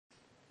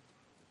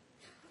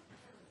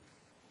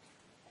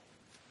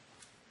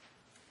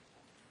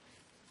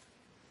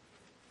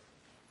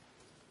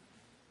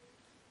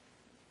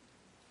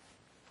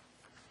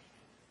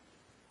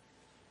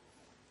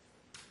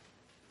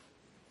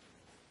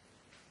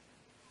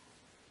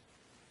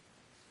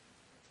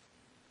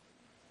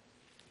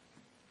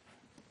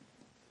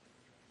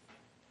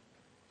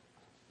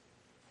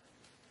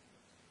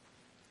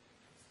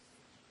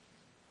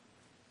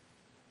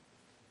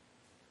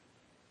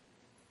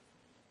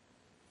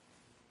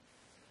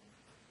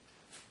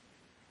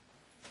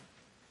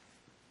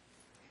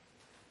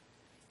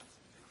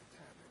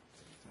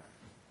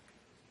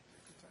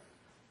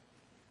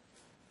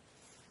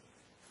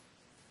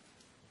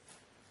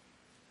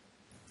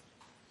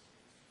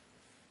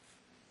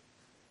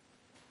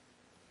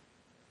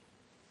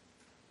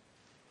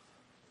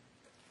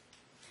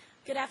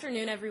Good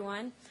afternoon,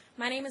 everyone.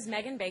 My name is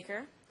Megan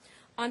Baker.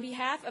 On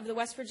behalf of the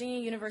West Virginia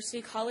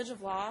University College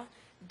of Law,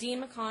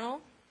 Dean McConnell,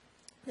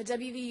 the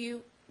WVU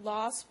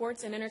Law,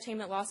 Sports, and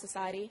Entertainment Law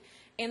Society,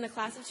 and the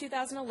class of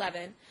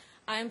 2011,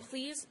 I am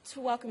pleased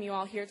to welcome you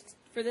all here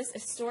for this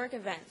historic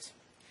event.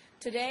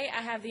 Today,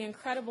 I have the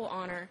incredible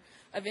honor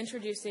of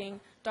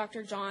introducing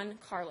Dr. John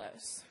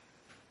Carlos.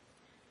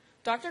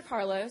 Dr.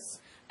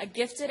 Carlos, a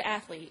gifted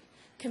athlete,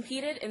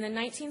 competed in the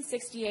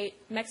 1968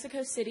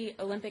 Mexico City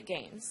Olympic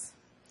Games.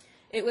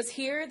 It was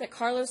here that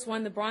Carlos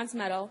won the bronze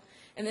medal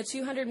in the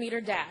 200-meter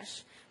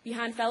dash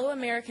behind fellow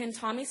American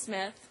Tommy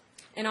Smith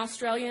and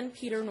Australian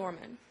Peter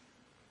Norman.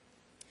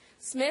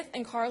 Smith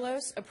and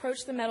Carlos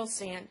approached the medal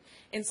stand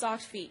in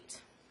socked feet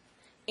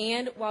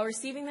and, while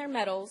receiving their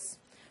medals,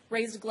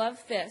 raised gloved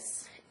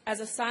fists as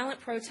a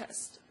silent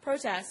protest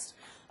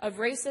of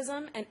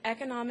racism and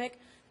economic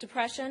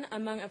depression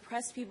among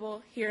oppressed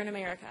people here in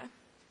America.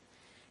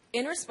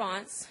 In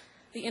response,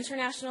 the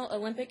International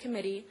Olympic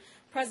Committee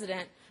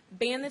president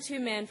banned the two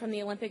men from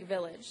the Olympic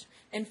Village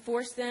and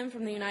forced them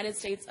from the United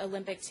States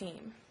Olympic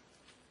team.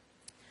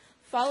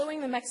 Following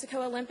the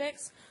Mexico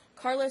Olympics,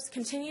 Carlos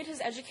continued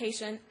his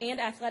education and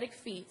athletic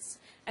feats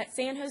at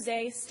San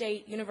Jose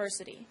State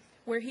University,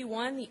 where he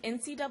won the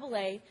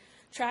NCAA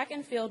Track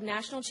and Field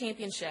National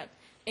Championship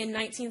in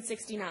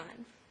 1969.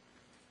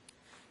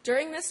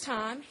 During this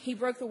time, he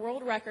broke the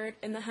world record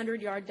in the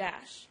 100-yard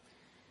dash.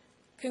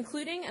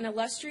 Concluding an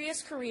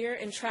illustrious career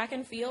in track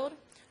and field,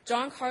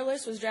 John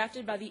Carlos was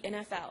drafted by the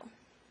NFL.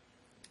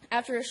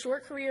 After a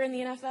short career in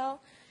the NFL,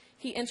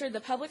 he entered the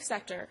public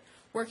sector,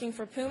 working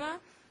for Puma,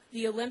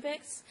 the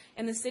Olympics,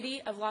 and the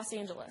city of Los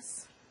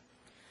Angeles.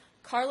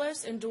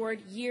 Carlos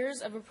endured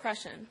years of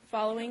oppression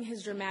following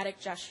his dramatic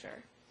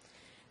gesture.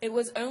 It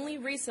was only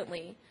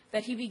recently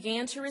that he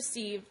began to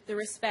receive the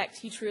respect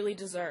he truly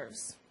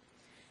deserves.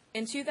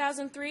 In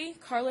 2003,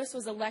 Carlos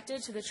was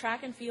elected to the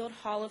Track and Field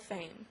Hall of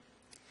Fame.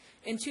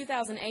 In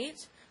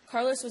 2008,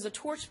 Carlos was a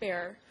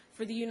torchbearer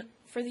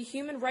for the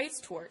Human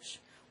Rights Torch,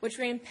 which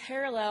ran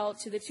parallel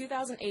to the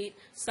 2008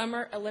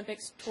 Summer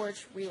Olympics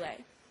Torch Relay.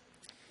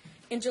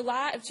 In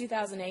July of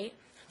 2008,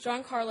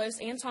 John Carlos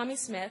and Tommy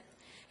Smith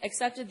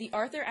accepted the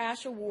Arthur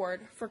Ashe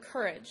Award for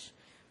Courage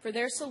for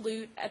their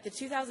salute at the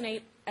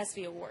 2008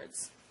 ESPY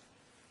Awards.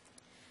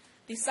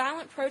 The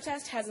silent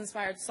protest has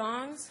inspired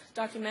songs,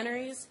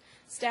 documentaries,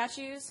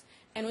 statues,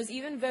 and was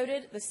even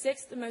voted the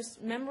 6th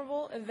most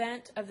memorable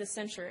event of the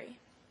century.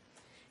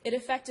 It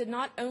affected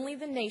not only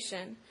the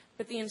nation,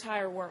 but the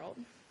entire world.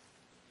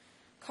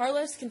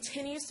 Carlos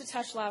continues to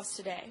touch lives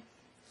today.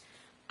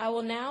 I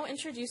will now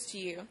introduce to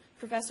you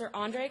Professor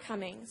Andre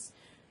Cummings,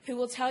 who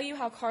will tell you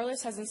how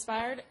Carlos has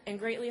inspired and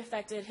greatly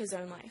affected his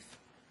own life.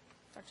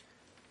 Dr.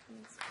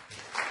 Cummings.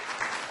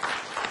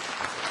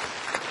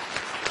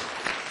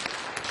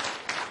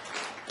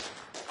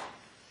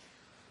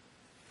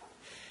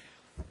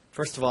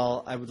 First of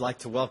all, I would like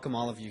to welcome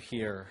all of you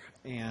here,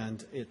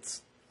 and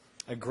it's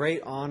a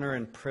great honor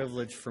and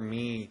privilege for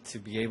me to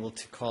be able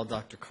to call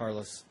Dr.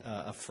 Carlos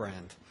a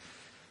friend.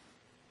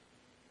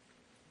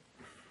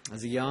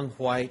 As a young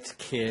white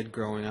kid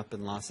growing up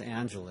in Los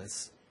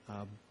Angeles,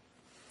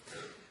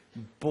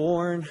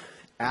 born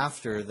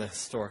after the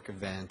historic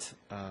event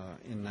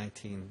in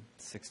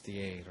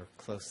 1968, or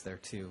close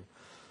thereto,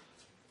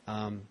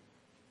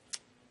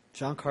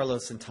 John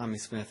Carlos and Tommy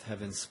Smith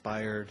have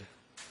inspired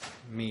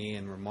me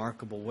in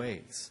remarkable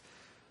ways.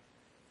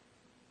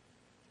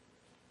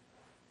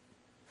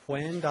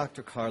 When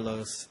Dr.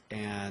 Carlos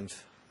and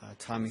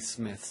Tommy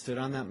Smith stood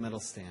on that medal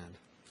stand,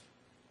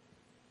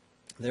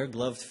 their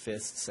gloved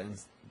fists and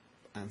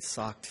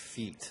socked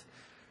feet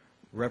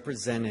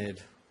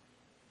represented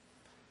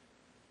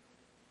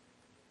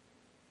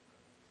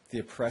the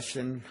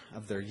oppression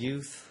of their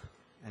youth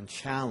and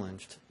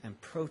challenged and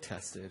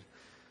protested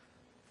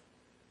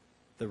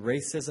the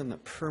racism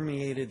that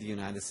permeated the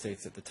United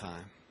States at the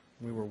time.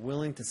 We were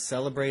willing to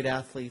celebrate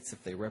athletes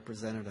if they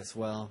represented us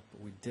well,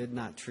 but we did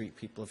not treat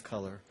people of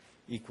color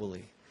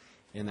equally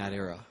in that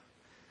era.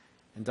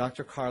 And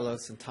Dr.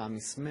 Carlos and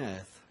Tommy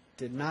Smith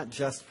did not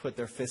just put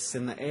their fists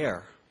in the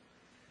air.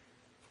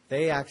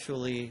 They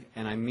actually,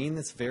 and I mean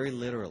this very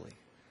literally,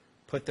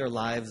 put their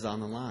lives on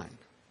the line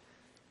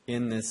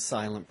in this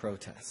silent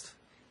protest.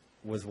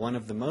 It was one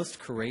of the most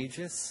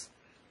courageous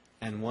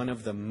and one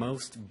of the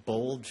most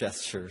bold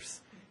gestures.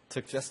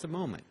 Took just a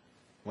moment,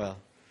 well,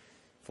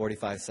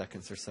 45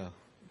 seconds or so,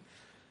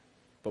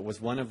 but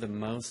was one of the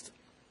most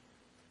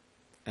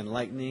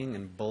enlightening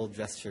and bold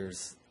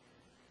gestures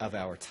of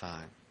our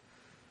time.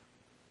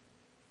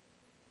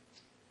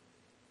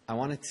 I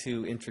wanted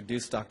to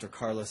introduce Dr.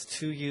 Carlos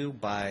to you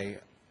by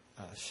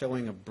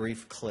showing a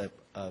brief clip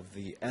of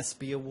the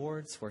ESPY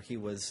Awards, where he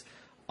was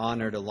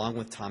honored along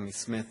with Tommy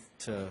Smith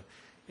to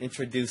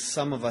introduce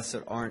some of us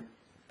that aren't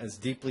as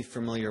deeply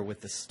familiar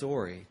with the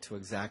story to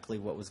exactly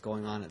what was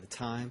going on at the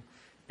time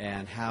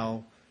and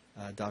how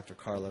Dr.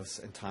 Carlos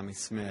and Tommy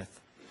Smith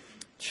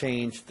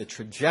changed the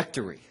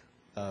trajectory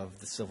of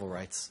the civil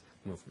rights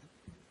movement.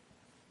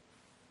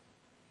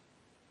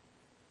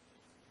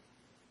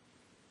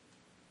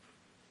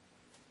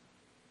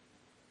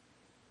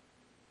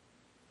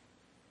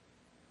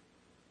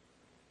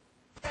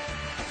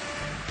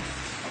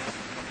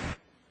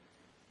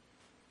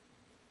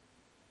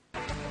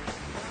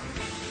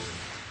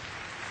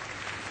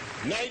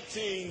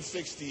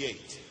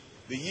 1968,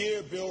 the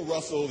year Bill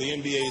Russell, the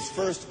NBA's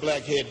first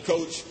black head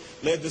coach,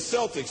 led the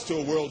Celtics to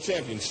a world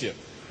championship.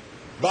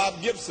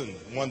 Bob Gibson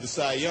won the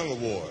Cy Young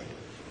Award.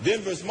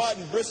 Denver's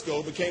Martin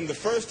Briscoe became the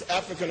first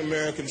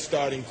African-American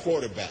starting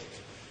quarterback.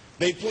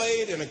 They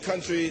played in a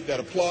country that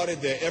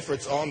applauded their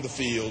efforts on the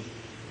field,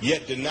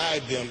 yet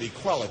denied them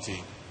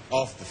equality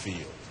off the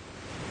field.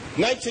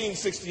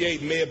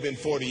 1968 may have been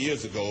 40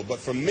 years ago, but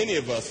for many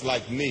of us,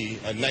 like me,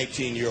 a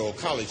 19-year-old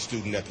college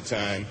student at the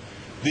time,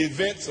 the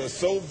events are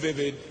so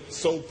vivid,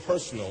 so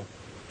personal,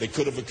 they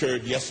could have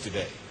occurred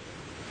yesterday.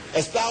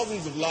 As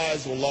thousands of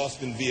lives were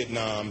lost in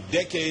Vietnam,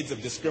 decades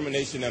of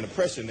discrimination and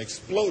oppression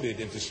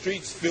exploded into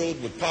streets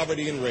filled with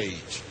poverty and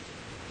rage.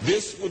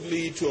 This would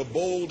lead to a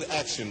bold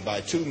action by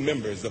two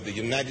members of the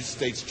United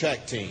States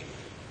track team,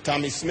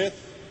 Tommy Smith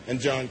and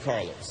John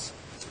Carlos.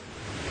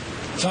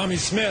 Tommy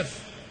Smith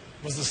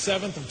was the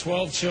seventh of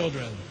 12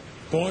 children,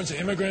 born to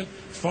immigrant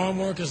farm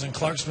workers in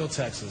Clarksville,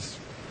 Texas.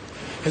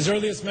 His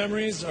earliest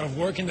memories are of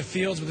working the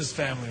fields with his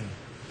family,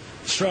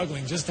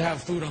 struggling just to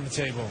have food on the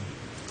table.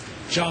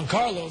 John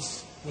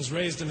Carlos was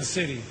raised in the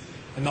city,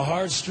 in the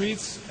hard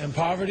streets and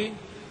poverty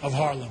of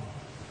Harlem.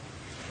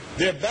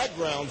 Their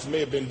backgrounds may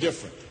have been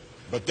different,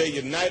 but they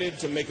united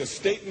to make a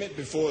statement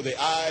before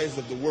the eyes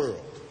of the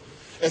world.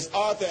 As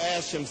Arthur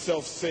Ashe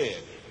himself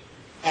said,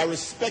 I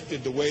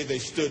respected the way they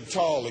stood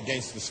tall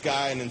against the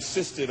sky and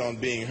insisted on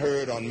being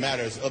heard on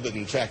matters other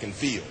than track and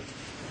field,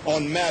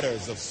 on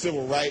matters of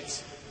civil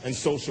rights and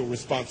social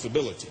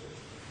responsibility.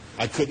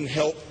 I couldn't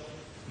help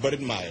but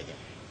admire them.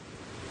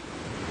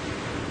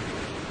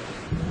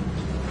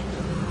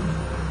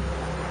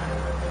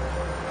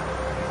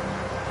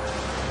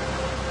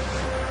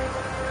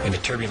 In a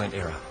turbulent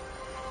era,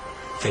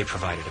 they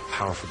provided a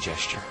powerful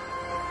gesture,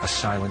 a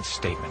silent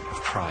statement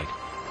of pride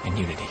and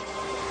unity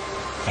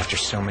after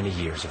so many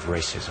years of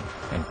racism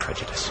and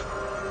prejudice.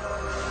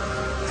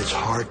 It's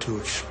hard to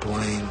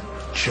explain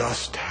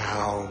just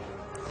how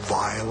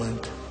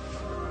violent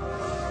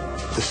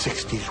the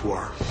 60s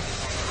were.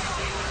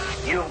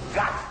 You've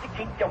got to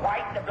keep the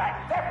white and the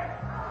black separate.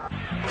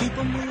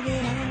 People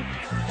moving out,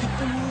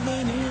 people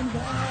moving in,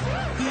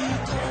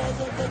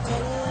 because of the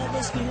color of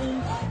the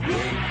skin.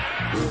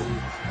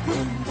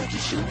 Run, but you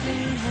should be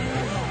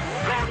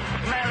high.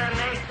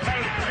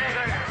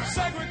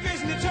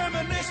 Segregation,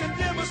 determination,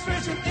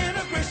 demonstration,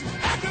 integration,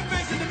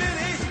 activation,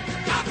 divination,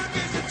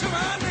 obligation to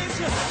our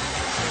nation.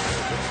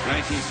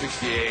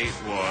 1968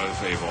 was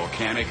a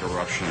volcanic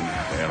eruption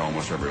at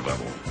almost every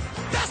level.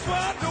 That's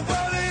what the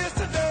world is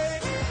today.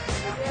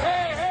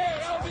 Hey,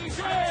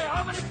 LBJ,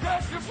 how many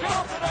cuts you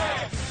killed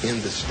today?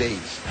 In the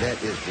States,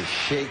 that is the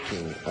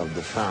shaking of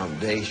the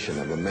foundation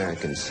of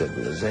American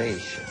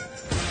civilization.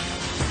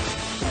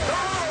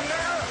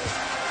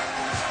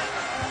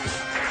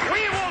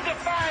 We will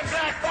define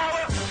black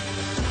power.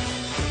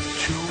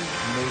 Two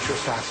major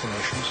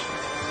assassinations,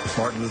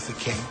 Martin Luther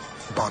King,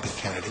 Bobby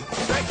Kennedy.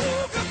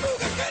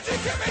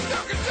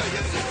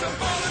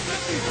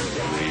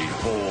 The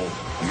whole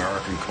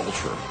American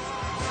culture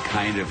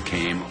kind of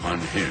came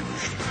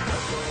unhinged.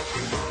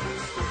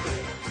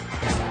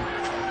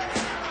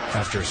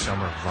 After a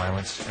summer of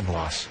violence and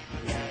loss,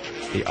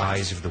 the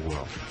eyes of the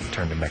world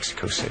turned to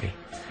Mexico City,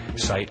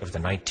 site of the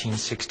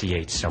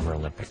 1968 Summer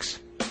Olympics.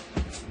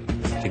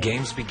 The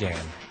Games began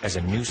as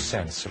a new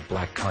sense of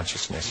black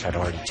consciousness had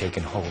already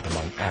taken hold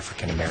among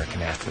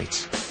African-American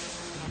athletes.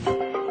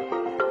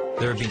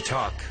 There had been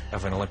talk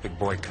of an Olympic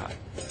boycott,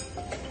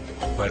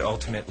 but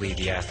ultimately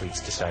the athletes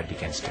decided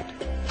against it.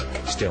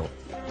 Still,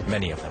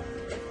 many of them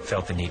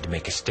felt the need to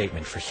make a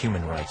statement for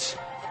human rights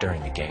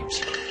during the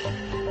Games.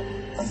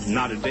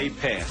 Not a day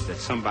passed that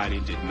somebody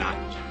did not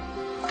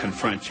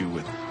confront you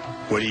with,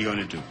 what are you going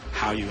to do?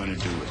 How are you going to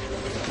do it?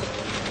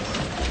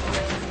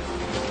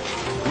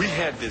 We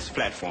had this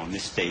platform,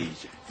 this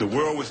stage. The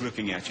world was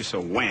looking at you, so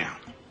wham,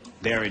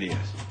 there it is.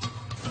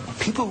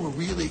 People were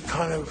really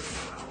kind of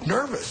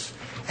nervous.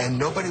 And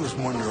nobody was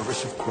more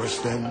nervous, of course,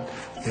 than,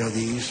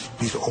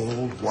 these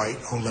old white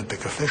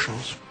Olympic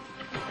officials.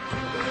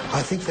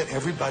 I think that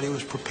everybody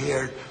was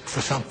prepared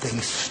for something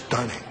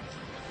stunning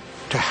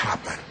to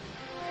happen.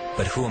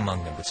 But who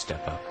among them would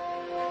step up?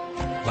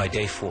 By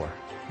day 4,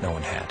 no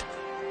one had.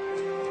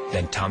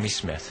 Then Tommy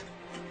Smith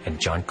and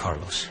John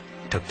Carlos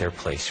took their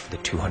place for the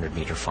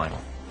 200-meter final.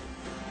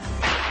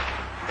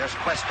 There's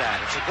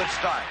Questad. It's a good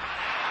start.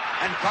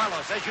 And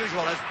Carlos, as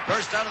usual, has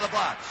burst out of the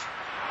blocks.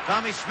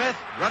 Tommy Smith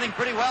running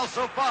pretty well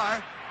so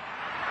far.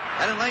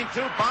 And in lane 2,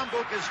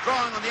 Bambouk is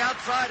strong on the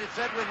outside. It's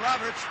Edwin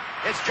Roberts.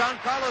 It's John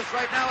Carlos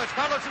right now. It's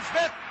Carlos and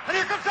Smith. And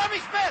here comes Tommy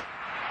Smith.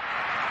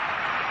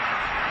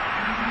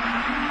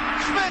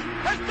 Smith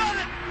has done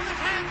it with his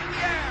hands in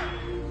the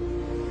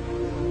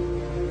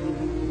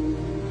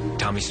air.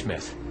 Tommy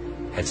Smith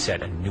had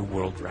set a new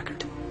world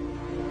record.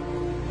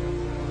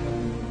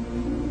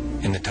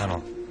 In the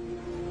tunnel,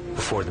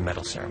 before the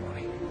medal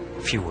ceremony,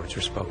 few words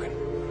were spoken.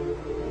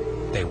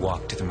 They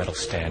walked to the medal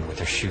stand with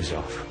their shoes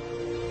off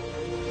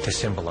to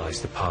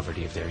symbolize the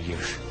poverty of their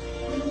youth.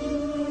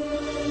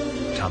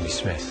 Tommy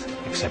Smith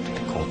accepted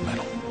the gold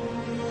medal.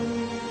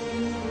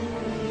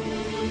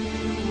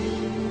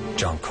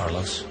 John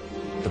Carlos,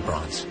 the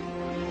bronze.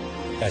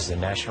 As the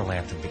national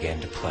anthem began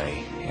to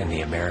play and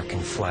the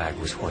American flag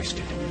was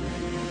hoisted,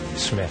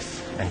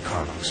 Smith and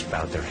Carlos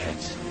bowed their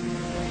heads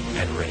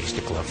and raised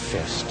a gloved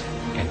fist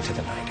into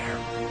the night air.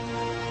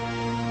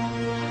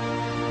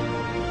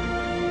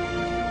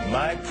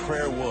 My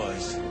prayer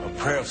was a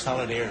prayer of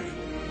solidarity,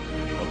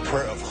 a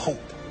prayer of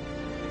hope,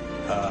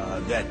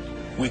 that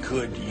we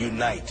could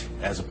unite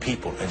as a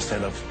people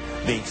instead of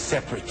being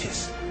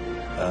separatists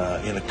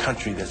in a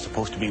country that's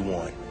supposed to be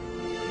one.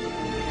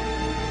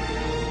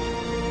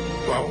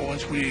 Well,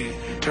 once we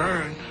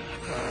turned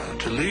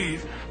to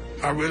leave,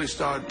 I really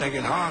started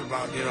thinking hard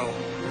about, the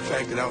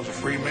fact that I was a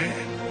free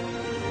man.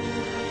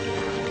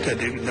 That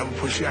they would never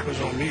put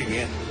shackles on me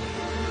again.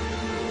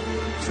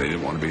 They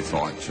didn't want to be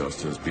thought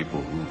just as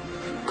people who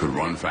could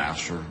run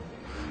faster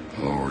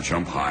or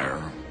jump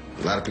higher.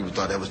 A lot of people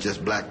thought that was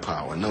just black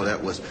power. No,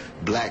 that was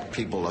black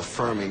people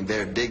affirming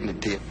their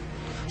dignity.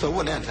 So it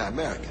wasn't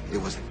anti-American.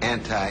 It was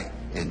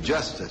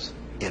anti-injustice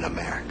in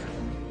America.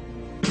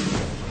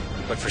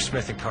 But for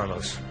Smith and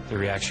Carlos, the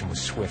reaction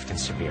was swift and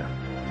severe.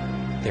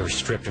 They were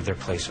stripped of their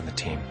place on the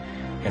team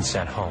and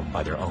sent home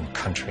by their own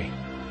country.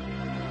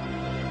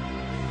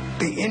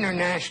 The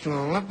International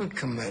Olympic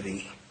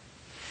Committee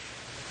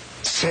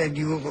said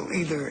you will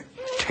either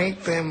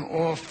take them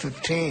off the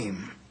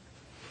team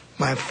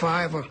by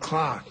 5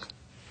 o'clock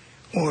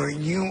or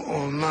you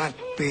will not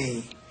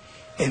be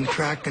in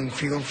track and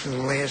field for the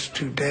last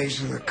 2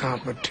 days of the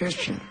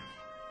competition.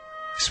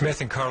 Smith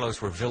and Carlos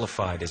were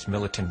vilified as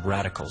militant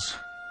radicals,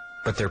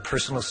 but their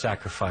personal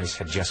sacrifice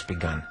had just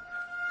begun.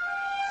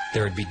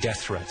 There would be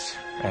death threats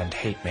and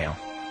hate mail,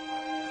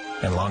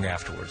 and long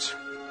afterwards,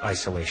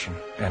 isolation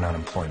and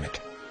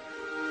unemployment.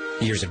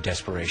 Years of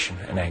desperation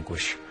and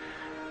anguish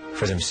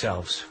for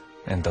themselves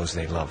and those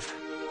they loved.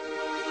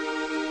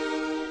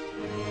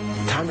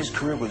 Tommy's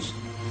career was...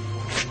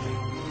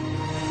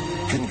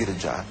 couldn't get a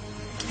job.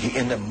 He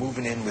ended up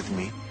moving in with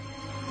me.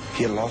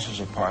 He had lost his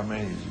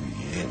apartment.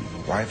 His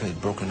wife had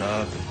broken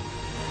up.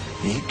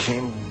 And he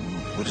came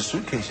with a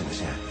suitcase in his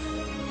hand.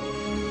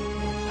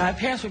 My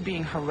parents were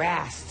being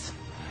harassed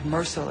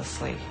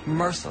mercilessly.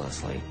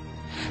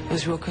 There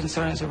was real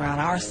concerns around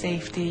our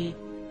safety.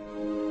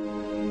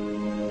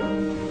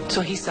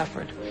 So he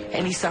suffered,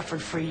 and he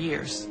suffered for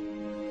years.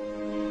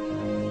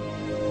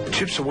 It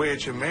chips away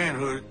at your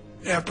manhood.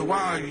 After a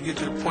while, you get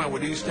to the point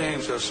where these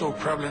things are so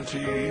prevalent to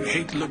you, you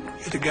hate to look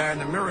at the guy in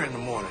the mirror in the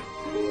morning.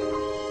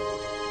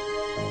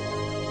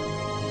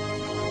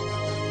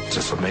 It's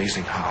just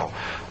amazing how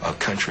a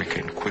country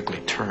can quickly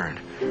turn,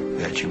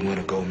 that you win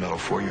a gold medal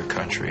for your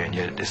country, and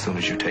yet as soon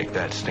as you take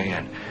that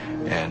stand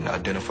and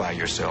identify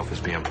yourself as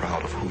being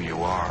proud of who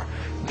you are,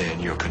 then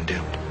you're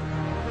condemned.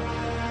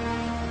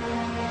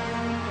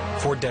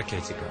 4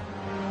 decades ago,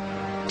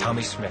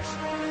 Tommy Smith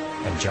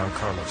and John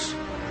Carlos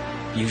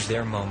used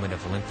their moment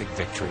of Olympic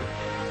victory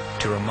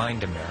to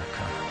remind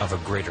America of a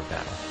greater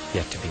battle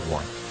yet to be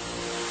won.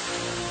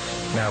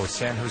 Now at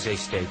San Jose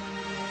State,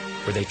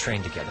 where they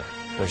train together,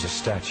 there's a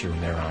statue in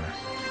their honor,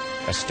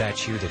 a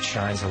statue that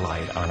shines a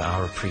light on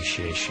our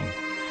appreciation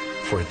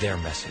for their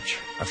message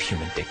of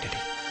human dignity.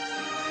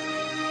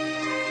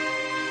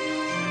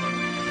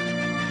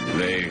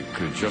 They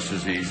could just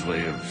as easily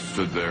have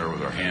stood there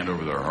with their hand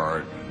over their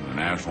heart, the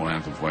national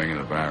anthem playing in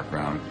the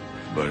background,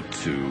 but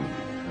to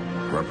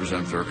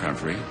represent their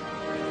country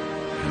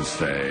and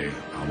say,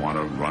 I want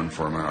to run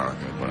for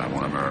America, but I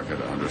want America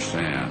to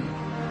understand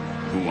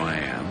who I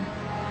am.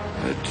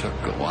 It took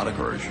a lot of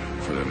courage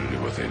for them to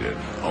do what they did,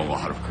 a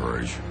lot of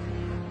courage.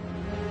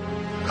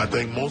 I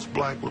think most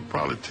black would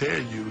probably tell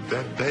you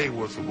that day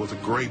was a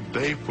great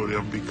day for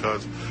them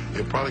because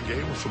it probably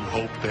gave them some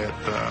hope that,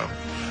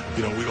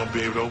 we're going to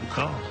be able to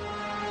overcome.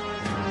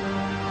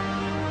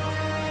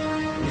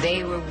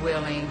 They were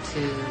willing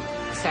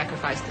to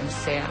sacrifice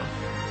themselves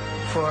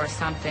for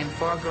something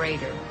far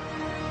greater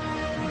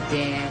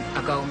than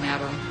a gold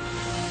medal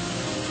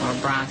or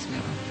a bronze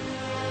medal.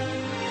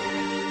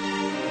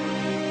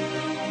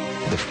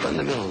 The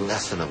fundamental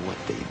lesson of what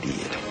they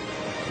did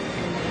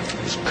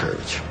is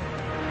courage.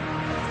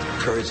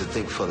 Courage to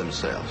think for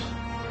themselves.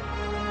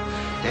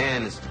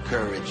 And it's the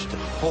courage to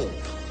hope.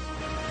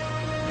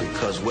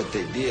 Because what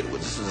they did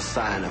was this is a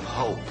sign of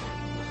hope.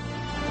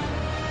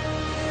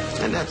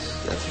 And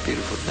that's a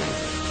beautiful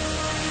thing.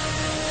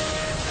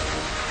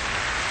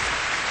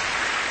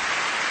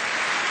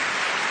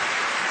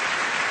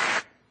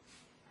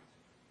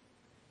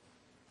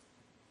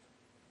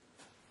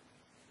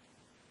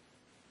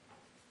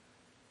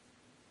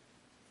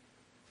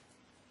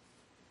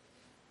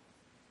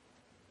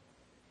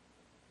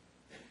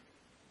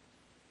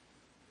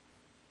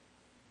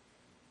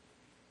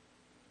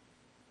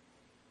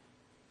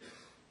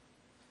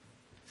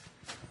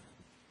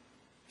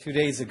 Two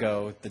days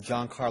ago, the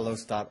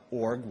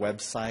johncarlos.org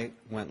website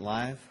went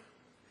live.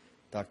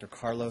 Dr.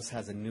 Carlos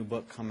has a new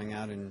book coming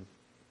out in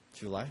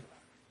July,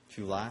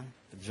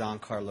 The John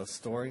Carlos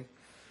Story.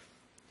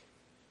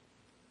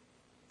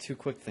 2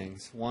 quick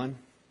things. One,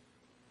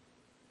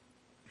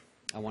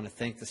 I want to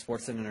thank the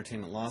Sports and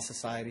Entertainment Law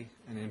Society,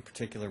 and in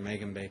particular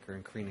Megan Baker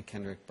and Karina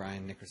Kendrick,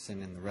 Brian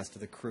Nickerson, and the rest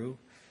of the crew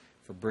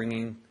for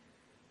bringing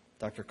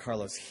Dr.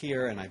 Carlos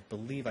here, and I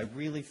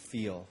really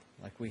feel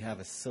like we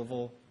have a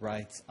civil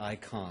rights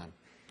icon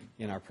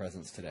in our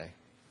presence today,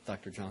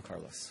 Dr. John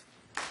Carlos.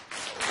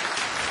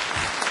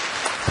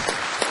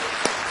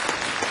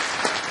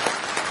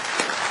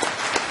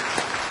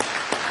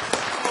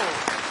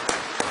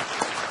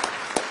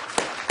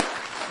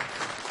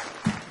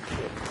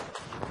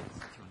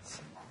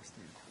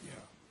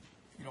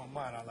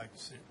 I'd like to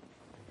sit.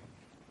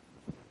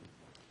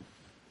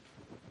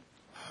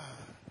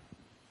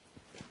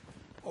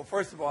 Well,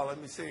 first of all,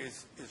 let me say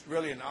it's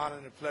really an honor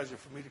and a pleasure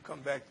for me to come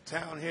back to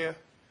town here.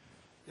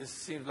 This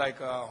seems like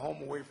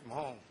home away from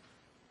home.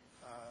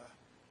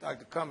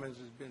 Dr. Cummings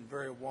has been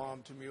very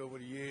warm to me over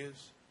the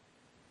years.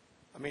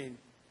 I mean,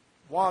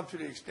 warm to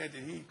the extent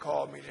that he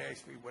called me to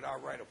ask me would I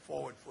write a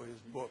foreword for his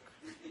book.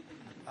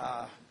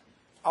 I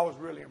was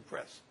really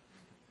impressed.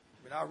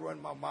 I mean, I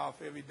run my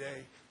mouth every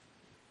day.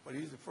 But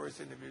he's the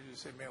first individual to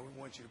say, man, we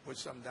want you to put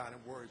something down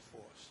in words for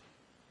us.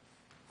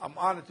 I'm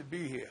honored to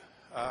be here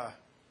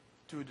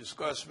to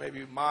discuss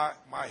maybe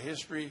my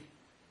history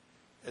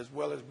as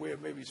well as where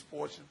maybe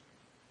sports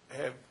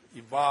have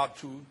evolved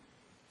to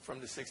from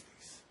the 60s.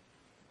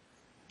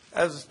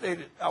 As I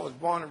stated, I was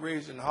born and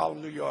raised in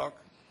Harlem, New York.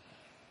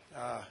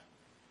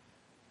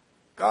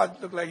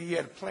 God looked like he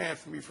had a plan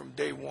for me from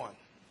day one.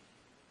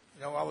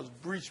 You know, I was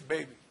a breech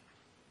baby.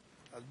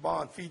 I was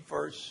born feet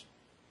first,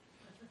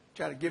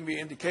 trying to give me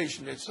an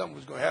indication that something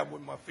was going to happen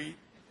with my feet.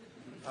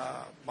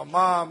 My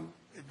mom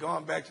had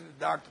gone back to the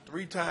doctor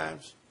 3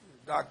 times.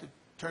 The doctor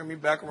turned me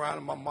back around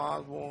in my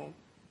mom's womb.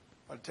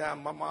 By the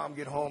time my mom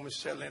get home and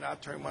settle in, I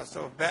turned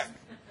myself back.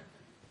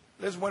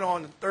 This went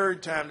on the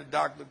 3rd time. The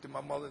doctor looked at my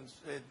mother and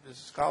said,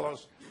 Mrs.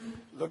 Carlos,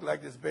 looked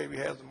like this baby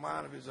has a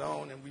mind of his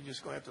own, and we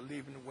just going to have to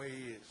leave him the way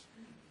he is.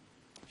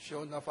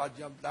 Sure enough, I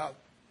jumped out,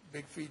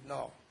 big feet and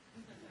all.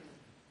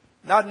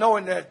 Not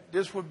knowing that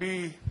this would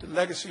be the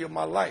legacy of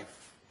my life.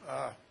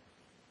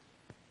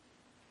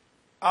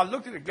 I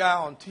looked at a guy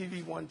on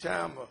TV one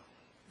time,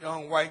 a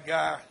young white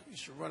guy,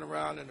 used to run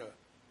around in a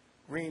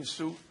green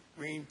suit,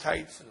 green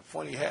tights, and a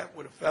funny hat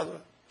with a feather.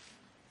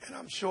 And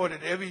I'm sure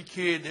that every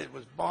kid that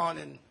was born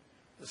in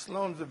the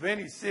slums of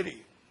any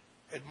city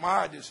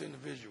admired this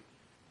individual.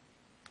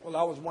 Well,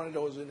 I was one of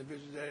those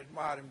individuals that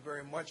admired him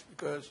very much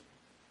because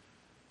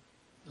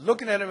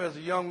looking at him as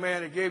a young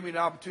man, it gave me the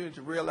opportunity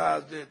to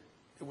realize that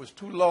there was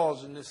 2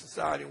 laws in this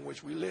society in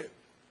which we live.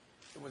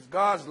 It was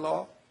God's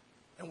law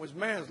and was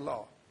man's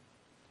law.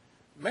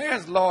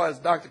 Man's law, as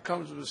Dr.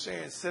 Cummings was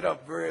saying, set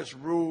up various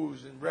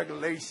rules and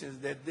regulations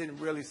that didn't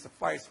really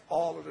suffice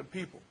all of the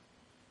people.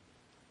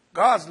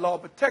 God's law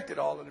protected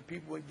all of the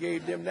people and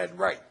gave them that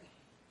right.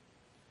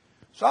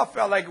 So I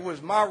felt like it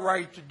was my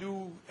right to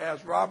do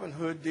as Robin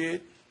Hood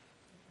did,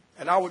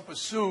 and I would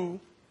pursue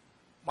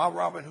my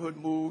Robin Hood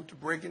move to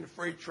break into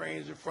freight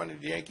trains in front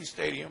of the Yankee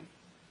Stadium.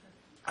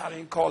 I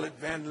didn't call it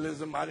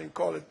vandalism. I didn't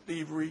call it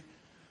thievery.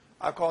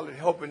 I call it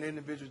helping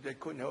individuals that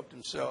couldn't help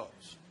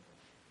themselves.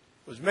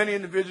 There was many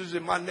individuals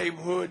in my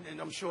neighborhood,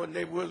 and I'm sure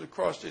neighborhoods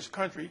across this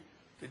country,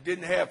 that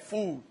didn't have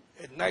food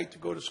at night to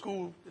go to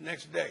school the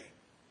next day.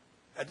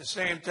 At the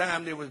same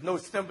time, there was no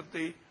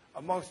sympathy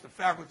amongst the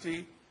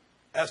faculty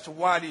as to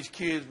why these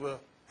kids were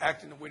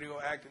acting the way they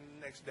were acting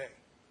the next day.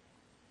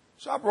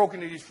 So I broke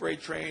into these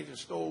freight trains and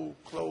stole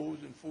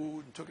clothes and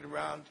food and took it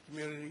around the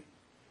community.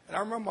 And I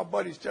remember my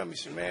buddies telling me,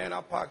 said, man,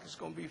 our pocket's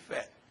going to be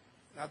fat.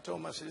 And I told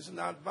them, I said, this is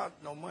not about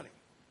no money.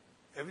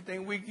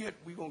 Everything we get,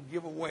 we're going to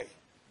give away.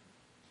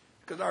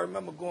 Because I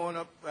remember growing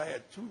up, I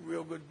had 2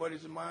 real good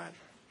buddies of mine.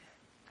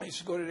 I used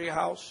to go to their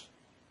house.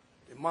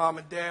 Their mom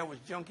and dad was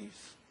junkies.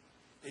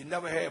 They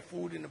never had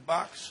food in the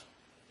box.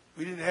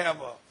 We didn't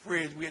have a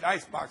fridge. We had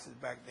ice boxes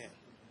back then.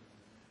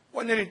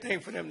 Wasn't anything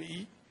for them to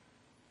eat.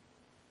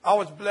 I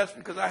was blessed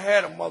because I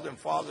had a mother and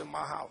father in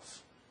my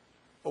house.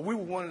 But we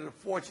were one of the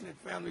fortunate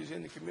families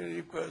in the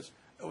community because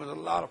there was a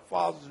lot of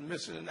fathers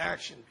missing in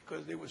action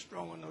because they were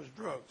strong on those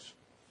drugs.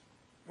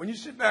 When you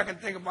sit back and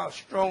think about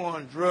strong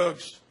on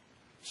drugs,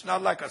 it's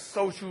not like a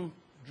social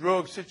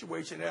drug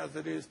situation as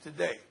it is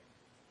today.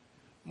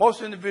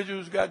 Most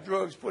individuals got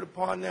drugs put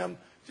upon them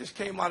just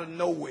came out of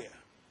nowhere.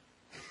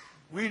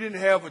 We didn't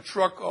have a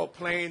truck or a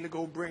plane to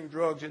go bring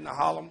drugs into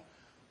Harlem,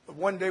 but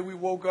one day we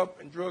woke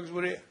up and drugs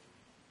were there.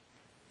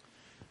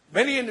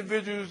 Many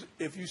individuals,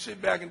 if you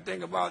sit back and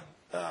think about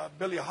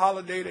Billie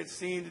Holiday, that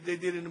scene that they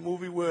did in the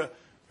movie where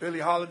Billie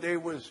Holiday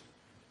was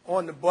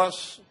on the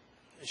bus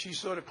and she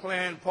saw the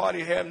Klan party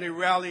having their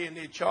rally and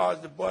they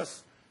charged the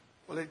bus.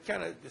 Well, it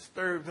kind of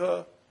disturbed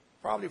her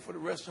probably for the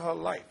rest of her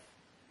life.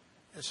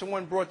 And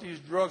someone brought these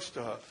drugs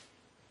to her.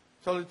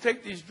 So to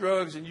take these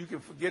drugs and you can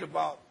forget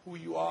about who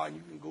you are and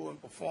you can go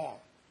and perform.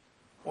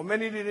 Well,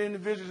 many of the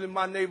individuals in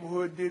my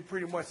neighborhood did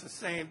pretty much the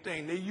same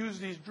thing. They used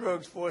these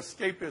drugs for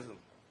escapism.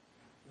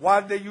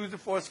 Why did they use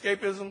it for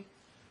escapism?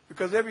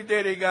 Because every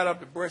day they got up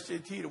to brush their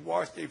teeth, to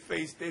wash their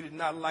face, they did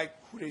not like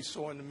who they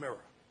saw in the mirror.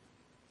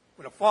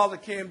 When a father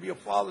can't be a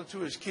father to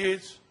his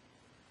kids,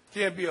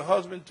 can't be a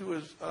husband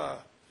to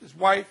his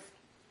wife,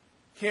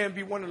 can't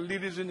be one of the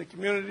leaders in the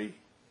community,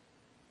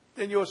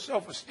 then your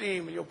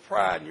self-esteem and your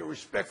pride and your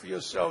respect for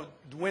yourself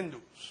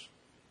dwindles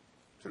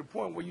to the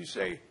point where you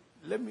say,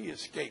 let me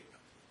escape.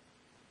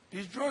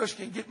 These drugs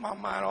can get my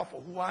mind off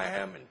of who I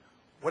am and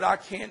what I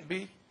can't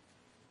be.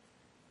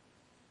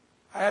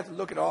 I had to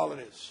look at all of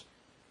this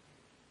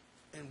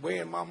and weigh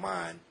in my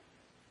mind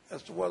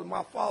as to whether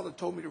my father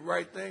told me the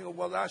right thing or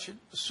whether I should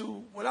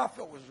pursue what I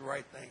felt was the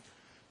right thing.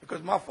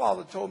 Because my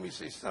father told me, he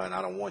said, son,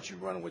 I don't want you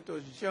running with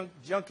those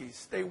junkies.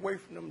 Stay away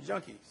from them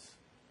junkies.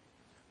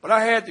 But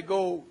I had to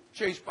go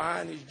chase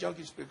behind these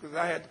junkies because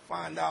I had to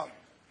find out,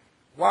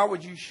 why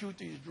would you shoot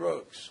these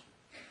drugs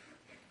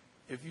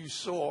if you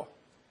saw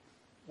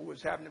what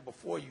was happening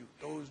before you,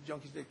 those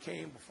junkies that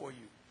came before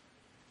you?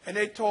 And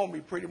they told me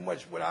pretty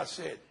much what I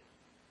said.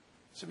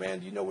 I said, man,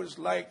 do you know what it's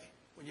like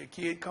when your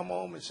kid come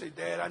home and say,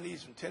 Dad, I need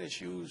some tennis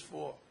shoes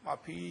for my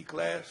PE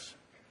class?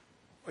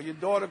 Or your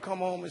daughter come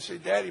home and say,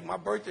 Daddy, my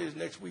birthday is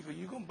next week. Are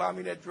you going to buy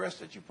me that dress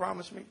that you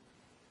promised me?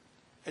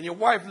 And your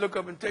wife look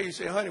up and tell you,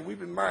 say, honey, we've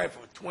been married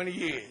for 20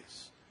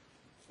 years.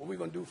 What are we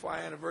going to do for our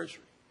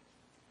anniversary?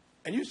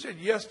 And you said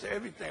yes to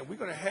everything. We're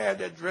going to have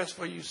that dress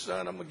for you,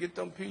 son. I'm going to get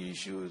them PE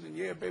shoes. And,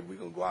 yeah, baby, we're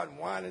going to go out and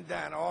wine and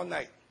dine all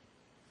night.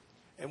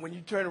 And when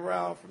you turn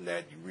around from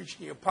that, you reach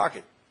in your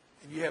pocket,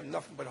 and you have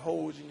nothing but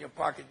holes in your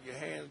pocket. Your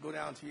hands go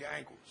down to your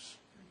ankles.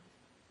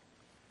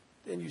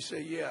 Then you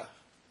say, yeah,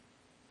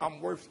 I'm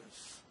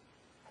worthless.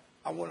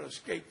 I want to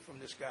escape from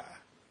this guy.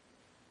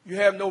 You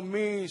have no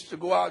means to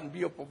go out and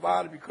be a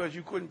provider because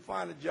you couldn't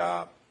find a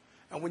job.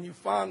 And when you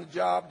found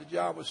the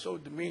job was so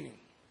demeaning.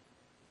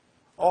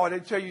 Or they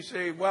tell you,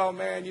 say, well,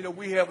 man, you know,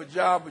 we have a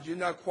job, but you're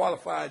not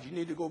qualified. You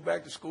need to go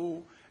back to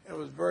school. And it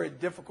was very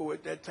difficult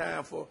at that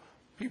time for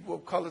people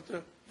of color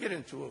to get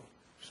into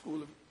a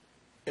school of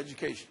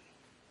education.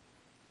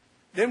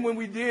 Then when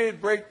we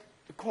did break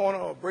the corner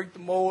or break the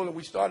mold and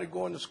we started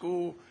going to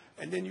school,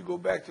 and then you go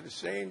back to the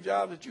same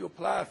job that you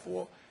applied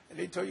for, and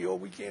they tell you, oh,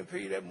 we can't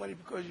pay you that money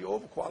because you're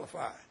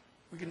overqualified.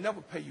 We can never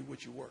pay you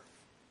what you're worth.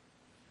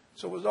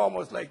 So it was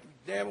almost like,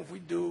 damn if we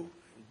do,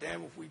 and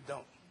damn if we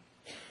don't.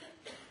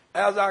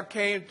 As I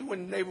came through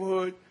in the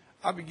neighborhood,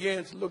 I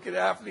began to look at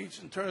athletes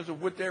in terms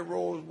of what their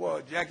roles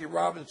were. Jackie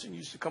Robinson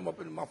used to come up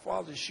into my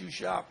father's shoe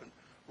shop, and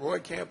Roy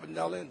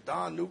Campanella and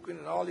Don Newcomb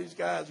and all these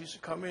guys used to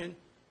come in.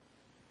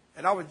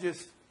 And I was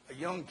just a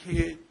young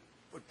kid,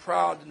 but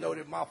proud to know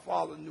that my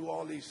father knew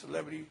all these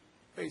celebrity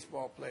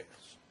baseball players.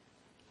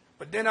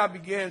 But then I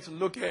began to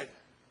look at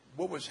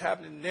what was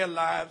happening in their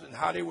lives and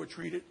how they were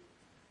treated.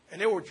 And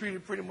they were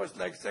treated pretty much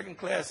like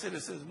second-class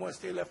citizens once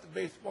they left the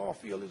baseball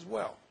field as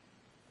well.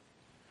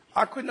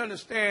 I couldn't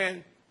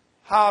understand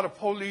how the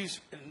police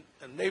in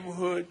the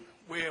neighborhood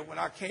where when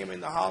I came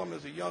into Harlem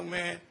as a young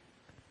man,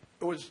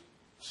 it was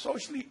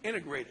socially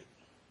integrated.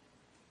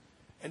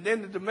 And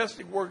then the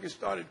domestic workers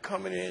started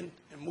coming in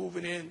and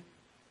moving in,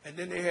 and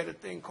then they had a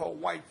thing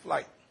called white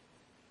flight.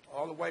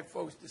 All the white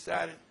folks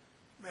decided,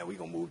 man, we're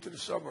going to move to the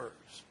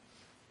suburbs.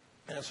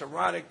 And it's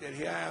ironic that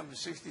here I am,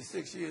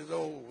 66 years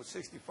old, or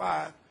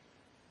 65,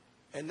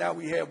 and now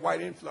we have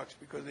white influx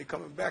because they're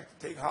coming back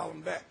to take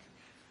Harlem back.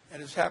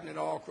 And it's happening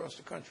all across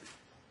the country.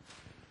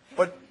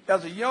 But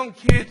as a young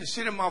kid, to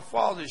sit in my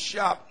father's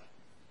shop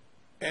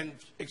and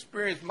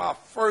experience my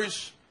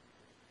first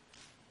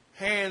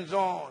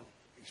hands-on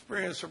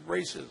experience of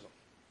racism.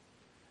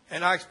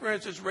 And I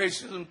experienced this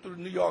racism through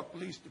the New York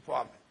Police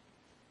Department.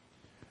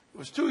 There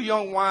was two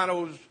young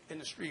winos in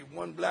the street,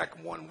 one black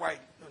and one white,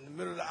 in the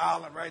middle of the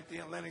island right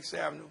there on Lenox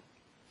Avenue.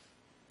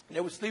 And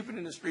they were sleeping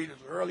in the street. It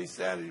was early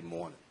Saturday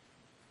morning.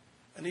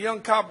 And the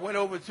young cop went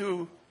over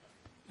to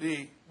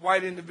the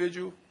white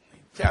individual. He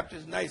tapped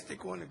his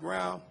nightstick on the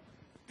ground.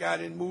 Guy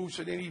didn't move,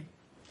 so then he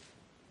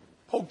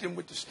poked him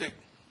with the stick.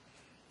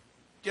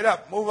 Get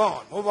up, move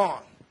on, move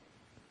on.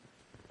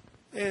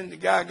 Then the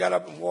guy got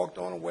up and walked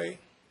on away.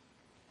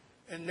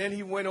 And then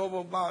he went over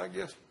about, I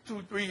guess,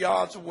 2-3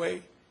 yards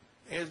away.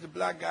 There's the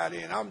black guy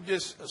there. And I'm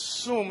just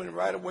assuming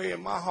right away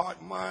in my heart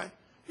and mind,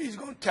 he's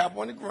going to tap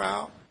on the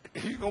ground.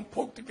 He's going to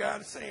poke the guy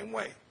the same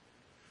way.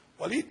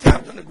 Well, he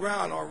tapped on the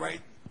ground all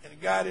right, and the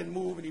guy didn't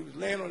move, and he was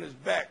laying on his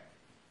back,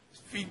 his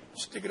feet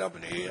sticking up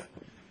in the air.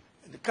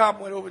 And the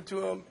cop went over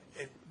to him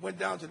and went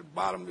down to the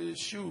bottom of his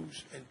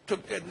shoes and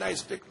took that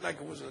nightstick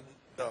like it was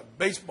a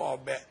baseball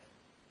bat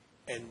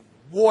and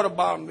wore the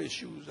bottom of his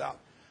shoes out.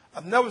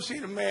 I've never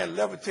seen a man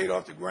levitate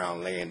off the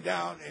ground laying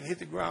down and hit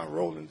the ground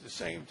rolling at the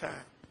same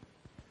time.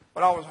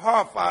 But I was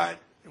horrified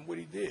in what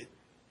he did.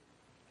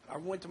 I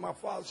went to my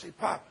father and said,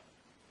 Pop,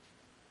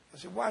 I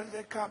said, why did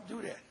that cop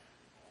do that?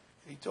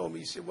 And he told me,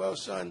 he said, well,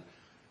 son,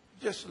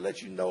 just to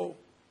let you know,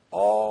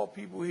 all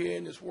people here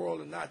in this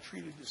world are not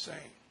treated the same.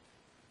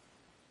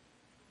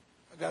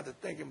 I got to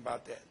thinking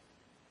about that.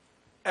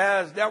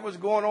 As that was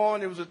going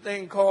on, there was a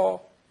thing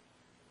called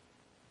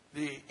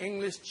the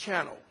English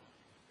Channel.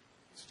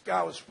 This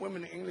guy was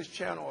swimming the English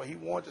Channel, or he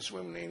wanted to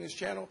swim in the English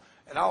Channel,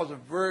 and I was a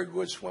very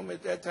good swimmer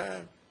at that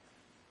time.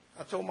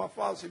 I told my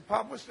father, I said,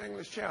 Pop, what's the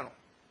English Channel?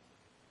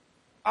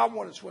 I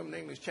want to swim in the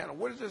English Channel.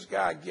 What does this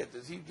guy get?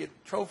 Does he get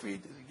a trophy?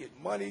 Does he get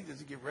money? Does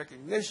he get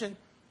recognition?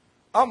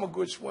 I'm a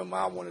good swimmer.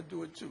 I want to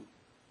do it too.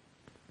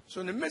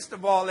 So in the midst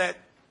of all that,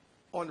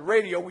 on the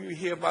radio, we would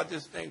hear about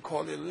this thing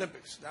called the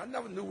Olympics. Now, I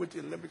never knew what the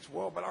Olympics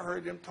were, but I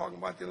heard them talking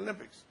about the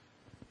Olympics.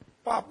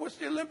 Pop, what's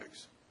the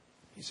Olympics?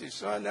 He said,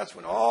 son, that's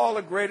when all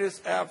the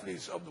greatest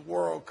athletes of the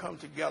world come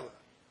together.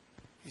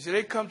 He said,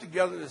 they come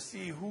together to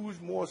see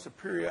who's more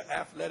superior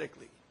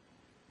athletically.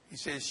 He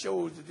said, it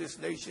shows that this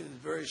nation is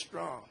very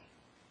strong.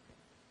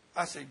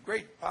 I said,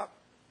 great, Pop.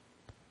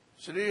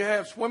 So did you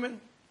have swimming?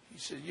 He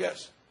said,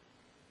 yes.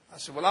 I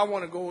said, well, I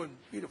want to go and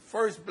be the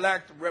first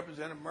black to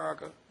represent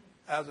America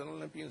as an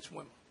Olympian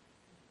swimmer.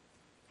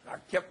 And I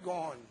kept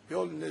going,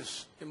 building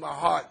this in my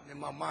heart and in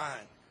my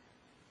mind,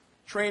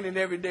 training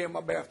every day in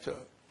my bathtub.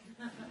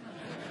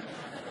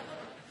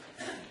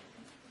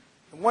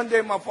 And one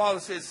day my father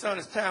said, son,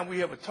 it's time we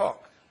have a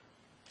talk.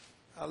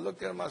 I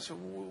looked at him, I said,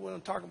 what am I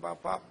talking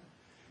about, Pop?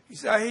 He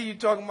said, I hear you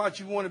talking about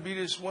you want to be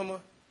this swimmer.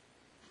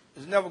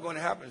 It's never going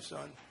to happen,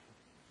 son.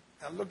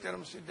 I looked at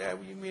him and said, Dad,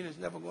 what do you mean it's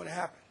never going to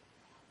happen?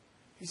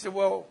 He said,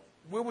 well,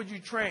 where would you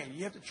train?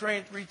 You have to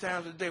train 3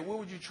 times a day. Where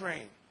would you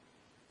train?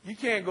 You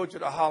can't go to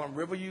the Harlem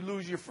River. You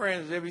lose your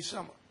friends every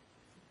summer.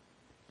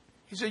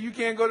 He said, you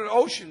can't go to the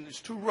ocean.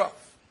 It's too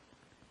rough.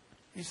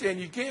 He said,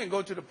 and you can't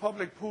go to the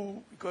public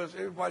pool because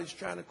everybody's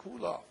trying to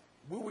cool off.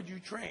 Where would you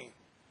train?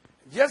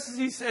 Just as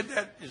he said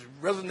that, it's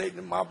resonating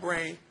in my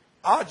brain.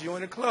 I'll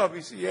join the club.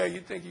 He said, yeah,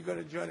 you think you're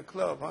going to join the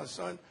club, huh,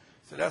 son?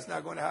 So that's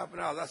not going to happen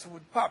now. I said,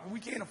 well, Pop, we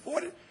can't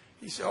afford it?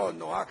 He said, oh,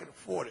 no, I can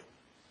afford it.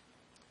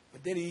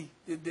 But then he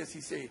did this.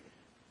 He said,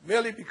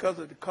 merely because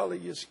of the color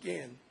of your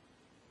skin,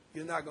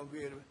 you're not going to be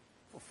able to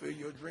fulfill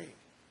your dream.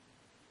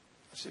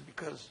 I said,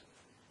 because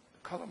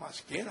the color of my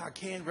skin, I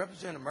can't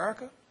represent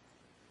America?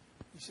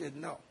 He said,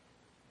 no.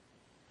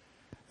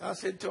 And I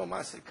said to him,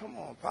 I said, come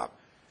on, Pop.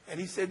 And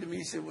he said to me,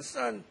 he said, well,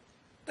 son,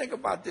 think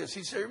about this.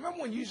 He said,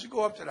 remember when you used to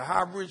go up to the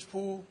High Bridge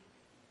pool,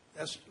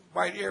 that's the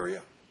white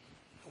area,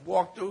 and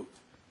walk through?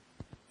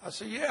 I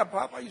said, yeah,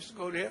 Pop, I used to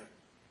go there.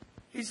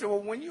 He said, well,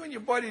 when you and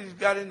your buddies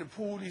got in the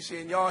pool, he said,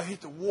 and y'all hit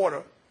the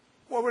water,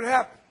 what would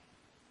happen?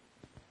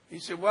 He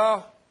said,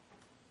 well,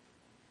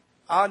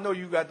 I know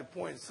you got the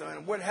point, son.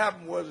 And what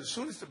happened was, as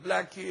soon as the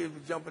black kids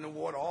would jump in the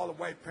water, all the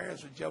white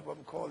parents would jump up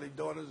and call their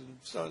daughters and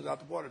sons out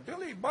the water.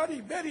 Billy,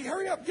 Buddy, Betty,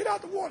 hurry up, get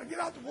out the water, get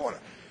out the water.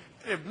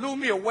 And it blew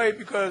me away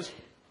because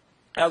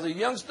as a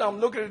youngster, I'm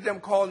looking at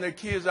them calling their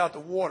kids out the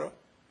water.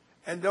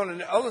 And then on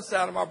the other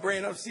side of my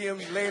brain, I'm seeing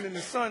them laying in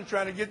the sun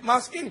trying to get my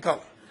skin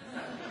color.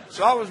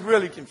 So I was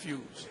really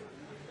confused.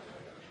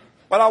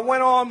 But I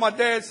went on, my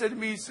dad said to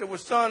me, he said, well,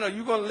 son, are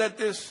you going to let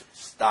this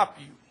stop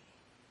you?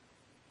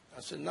 I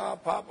said, nah,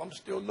 Pop, I'm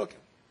still looking.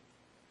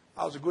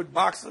 I was a good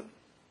boxer.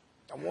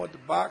 I wanted to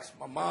box.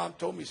 My mom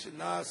told me, she said,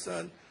 nah,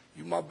 son,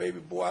 you my baby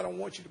boy, I don't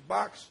want you to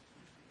box.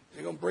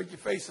 They're going to break your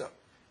face up.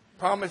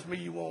 Promise me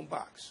you won't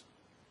box.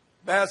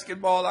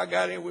 Basketball, I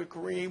got in with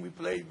Kareem. We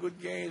played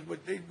good games,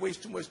 but they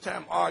waste too much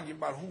time arguing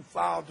about who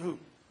fouled who.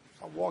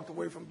 So I walked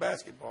away from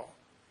basketball.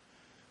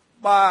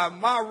 By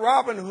my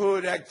Robin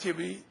Hood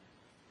activity,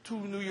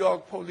 2 New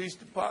York police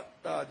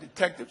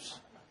detectives,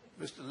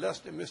 Mr.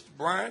 Lester and Mr.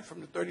 Bryant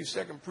from the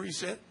 32nd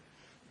Precinct,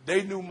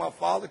 they knew my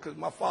father because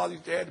my father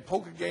used to have the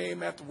poker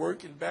game after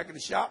work in the back of the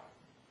shop.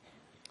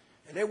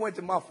 And they went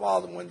to my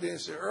father one day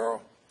and said,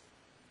 Earl,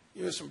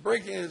 you know, some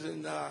break-ins,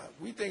 and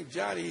we think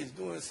Johnny is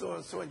doing so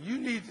and so, and you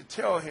need to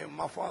tell him.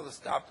 My father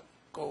stopped him.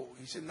 Go.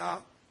 He said, nah,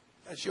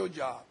 that's your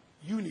job.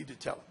 You need to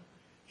tell him.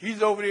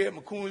 He's over there at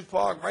McCoon's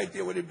Park, right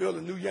there where they built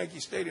a new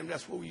Yankee Stadium.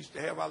 That's where we used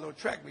to have our little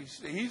track meet. He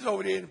said, he's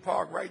over there in the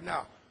park right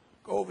now.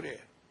 Go over there.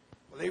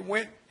 Well, they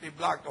went. They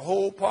blocked the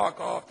whole park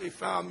off. They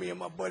found me and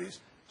my buddies,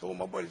 told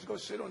my buddies to go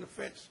sit on the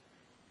fence.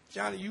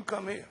 Johnny, you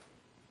come here.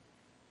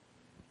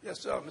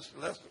 Yes, sir,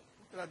 Mr. Lester.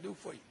 What can I do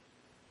for you?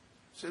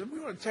 I said, we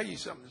want to tell you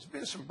something. There's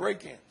been some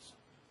break-ins,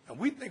 and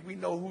we think we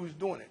know who's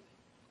doing it.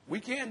 We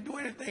can't do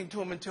anything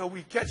to him until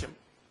we catch him.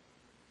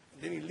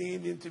 And then he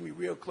leaned into me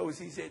real close.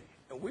 He said,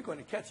 and we're going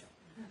to catch him.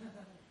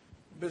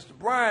 Mr.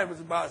 Bryant was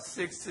about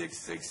 6'6",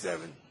 6'7",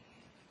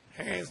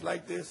 hands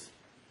like this.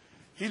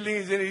 He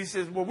leans in and he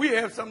says, well, we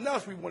have something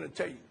else we want to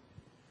tell you.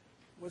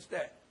 What's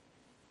that?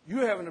 You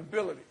have an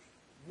ability.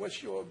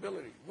 What's your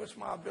ability? What's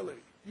my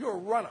ability? You're a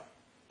runner.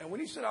 And when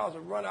he said I was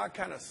a runner, I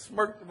kind of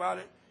smirked about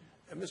it.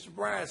 And Mr.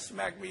 Bryant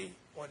smacked me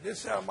on this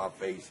side of my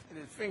face, and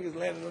his fingers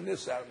landed on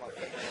this side of my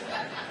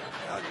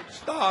face.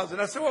 Stars.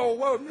 And I said, oh,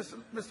 well,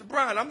 Mr.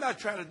 Bryant, I'm not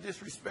trying to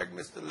disrespect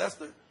Mr.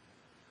 Lester.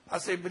 I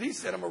said, but he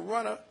said I'm a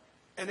runner,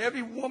 and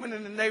every woman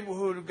in the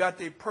neighborhood who got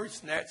their purse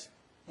snatched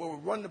will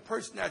run the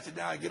purse snatcher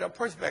down and get her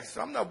purse back.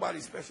 So I'm nobody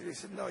special. They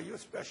said, no, you're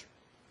special.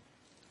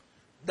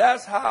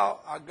 That's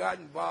how I got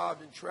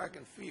involved in track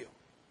and field.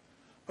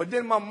 But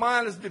then my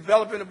mind is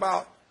developing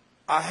about,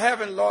 I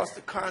haven't lost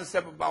the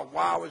concept about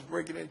why I was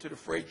breaking into the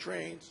freight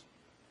trains.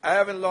 I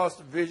haven't lost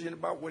the vision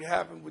about what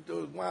happened with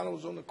those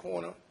winos on the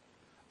corner.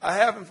 I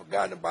haven't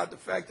forgotten about the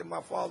fact that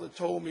my father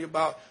told me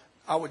about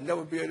I would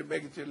never be able to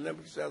make it to the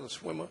Olympics as a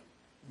swimmer,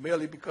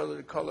 merely because of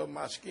the color of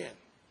my skin.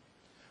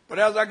 But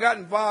as I got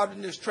involved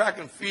in this track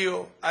and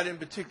field, I didn't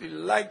particularly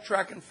like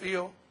track and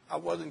field. I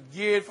wasn't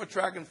geared for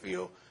track and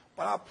field.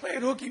 But I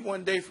played hooky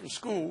one day from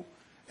school,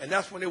 and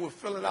that's when they were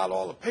filling out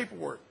all the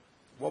paperwork.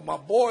 Well, my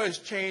boys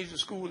changed the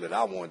school that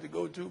I wanted to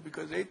go to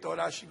because they thought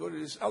I should go to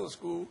this other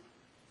school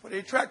for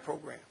their track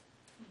program.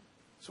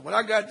 So when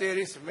I got there,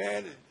 they said,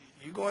 man,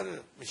 you going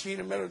to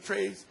machine and metal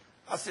trades?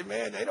 I said,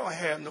 man, they don't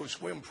have no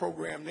swim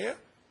program there.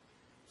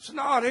 So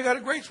no, they got a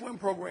great swim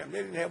program.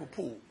 They didn't have a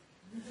pool.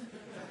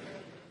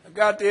 I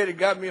got there, they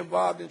got me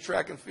involved in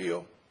track and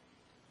field,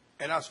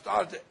 and I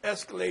started to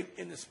escalate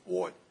in the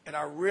sport, and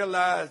I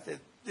realized that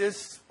this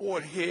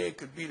sport here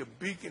could be the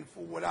beacon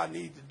for what I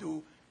need to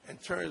do in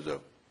terms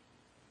of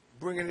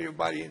bringing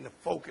everybody into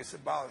focus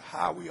about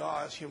how we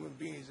are as human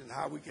beings and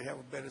how we can have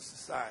a better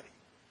society.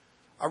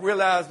 I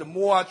realized the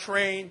more I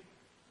trained,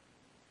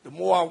 the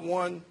more I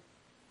won,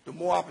 the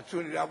more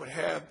opportunity I would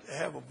have to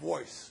have a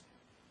voice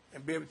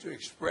and be able to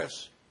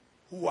express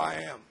who I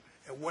am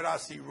and what I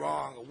see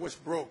wrong or what's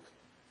broke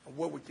and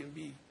what we can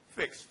be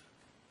fixed.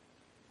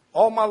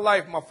 All my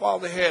life, my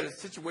father had a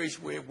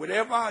situation where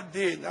whatever I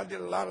did, and I did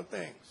a lot of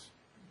things,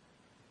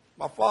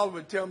 my father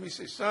would tell me, he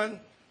said, son,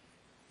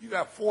 you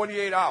got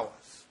 48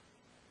 hours.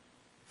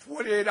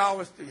 48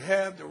 hours to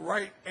have the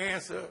right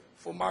answer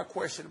for my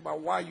question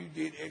about why you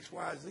did X,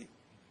 Y, Z.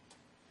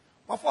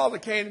 My father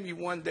came to me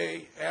one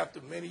day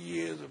after many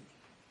years of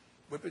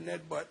whipping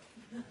that butt,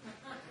 and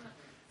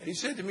he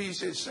said to me, he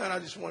said, son, I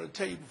just want to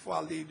tell you before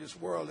I leave this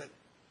world that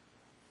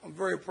I'm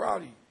very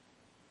proud of you.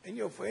 And,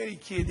 you know, for any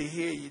kid to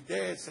hear your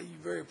dad say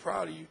you're very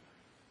proud of you,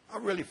 I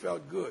really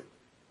felt good.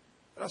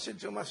 But I said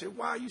to him, I said,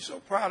 why are you so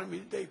proud of me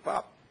today,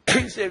 Pop?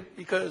 He said,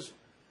 because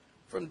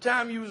from the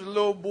time you was a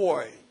little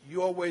boy,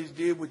 you always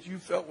did what you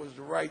felt was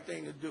the right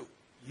thing to do.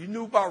 You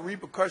knew about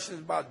repercussions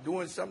about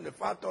doing something.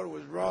 If I thought it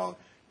was wrong,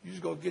 you was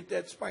going to get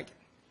that spanking.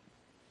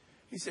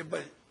 He said,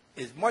 but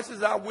as much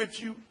as I whipped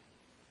you,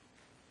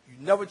 you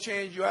never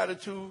changed your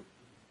attitude.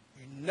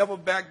 You never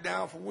backed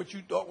down for what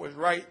you thought was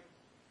right.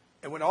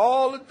 And when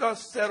all the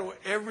dust settled,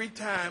 every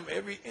time,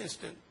 every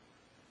instant,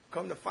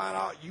 come to find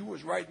out you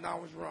was right and I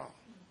was wrong.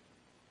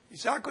 He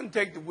said, I couldn't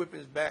take the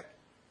whippings back.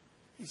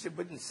 He said,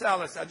 but in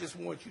solace, I just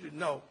want you to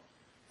know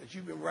that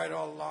you've been right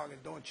all along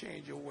and don't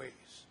change your ways.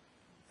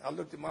 I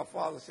looked at my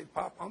father and said,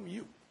 Pop, I'm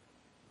you.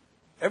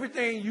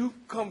 Everything you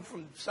come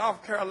from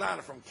South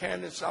Carolina, from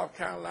Camden, South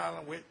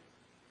Carolina, with,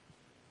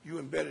 you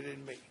embedded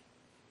in me.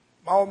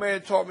 My old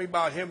man taught me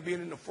about him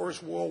being in the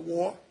First World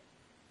War,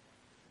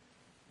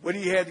 what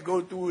he had to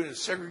go through in a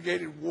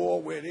segregated war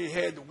where they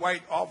had the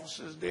white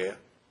officers there.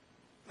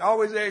 I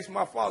always asked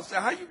my father, say,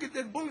 how you get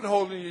that bullet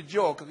hole in your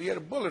jaw? Because he had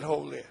a bullet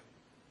hole there.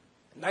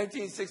 In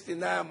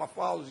 1969, my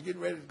father was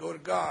getting ready to go to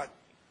God.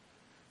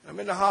 I'm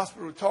in the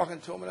hospital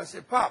talking to him, and I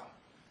said, Pop,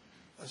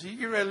 I said, you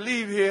getting ready to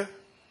leave here?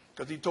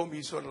 Because he told me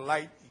he's sort of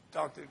light. He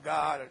talked to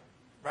God,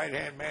 a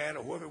right-hand man,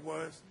 or whoever it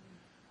was.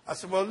 I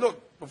said, well,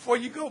 look, before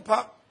you go,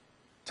 Pop,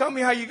 tell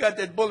me how you got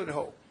that bullet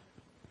hole.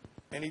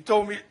 And he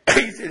told me,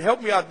 he said,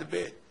 help me out the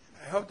bed.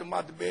 I helped him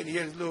out the bed. He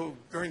had his little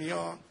gurney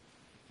on.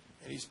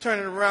 And he's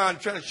turning around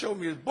trying to show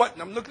me his butt.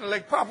 And I'm looking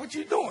like, Pop, what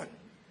you doing?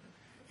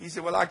 He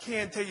said, well, I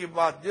can't tell you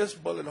about this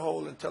bullet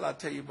hole until I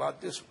tell you about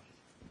this one.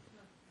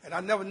 And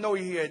I never know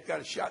he had got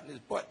a shot in his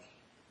butt.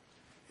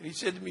 And he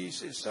said to me, he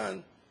said,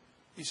 son,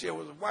 he said,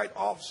 was a white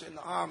officer in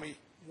the Army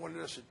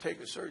wanted us to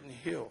take a certain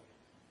hill.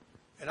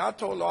 And I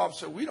told the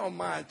officer, we don't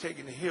mind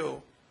taking the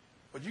hill,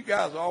 but you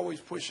guys always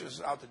push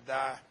us out to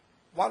die.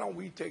 Why don't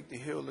we take the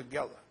hill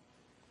together?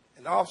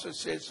 And the officer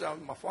said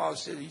something. My father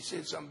said, he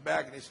said something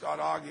back, and they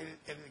started arguing.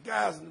 And the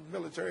guys in the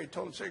military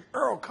told him, say,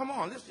 Earl, come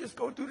on, let's just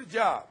go do the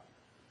job.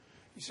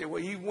 He said,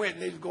 well, he went,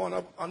 and they was going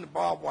up on the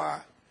barbed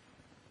wire.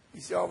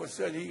 He said, all of a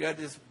sudden, he got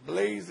this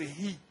blaze of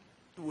heat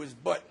through his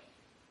butt.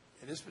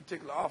 And this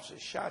particular officer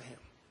shot him.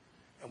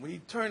 And when he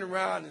turned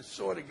around and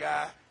saw the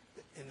guy,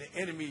 and the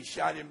enemy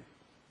shot him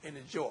in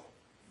the jaw.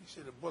 He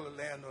said the bullet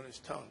landed on his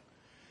tongue.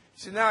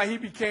 He said now he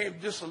became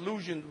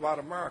disillusioned about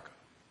America.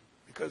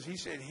 Because he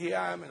said, here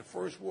I am in the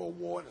First World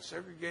War in a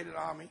segregated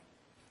army,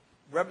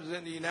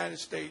 representing the United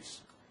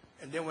States.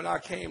 And then when I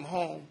came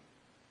home,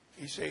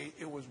 he said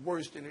it was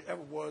worse than it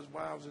ever was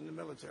while I was in the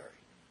military.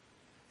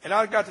 And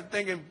I got to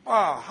thinking,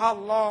 wow, how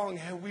long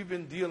have we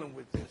been dealing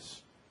with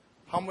this?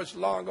 How much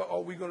longer are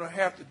we going to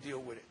have to deal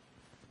with it?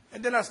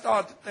 And then I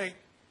started to think,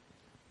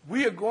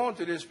 we are going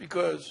through this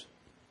because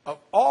of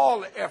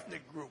all the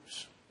ethnic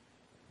groups,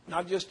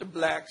 not just the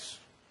blacks,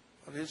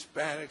 or the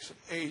Hispanics, or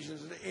the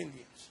Asians, or the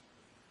Indians.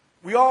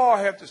 We all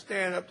have to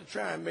stand up to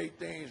try and make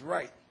things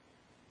right.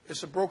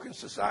 It's a broken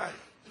society.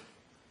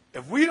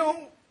 If we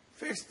don't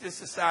fix this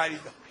society,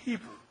 the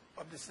people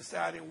of the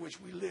society in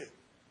which we live,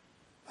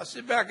 I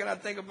sit back and I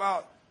think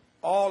about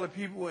all the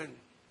people in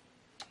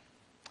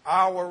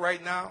Iowa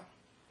right now,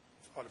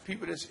 or the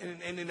people that's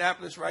in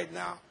Indianapolis right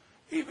now,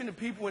 even the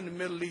people in the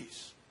Middle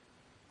East.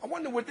 I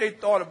wonder what they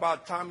thought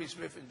about Tommy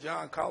Smith and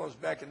John Carlos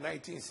back in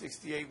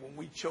 1968 when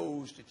we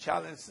chose to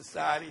challenge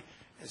society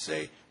and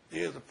say,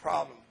 there's a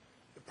problem.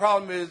 The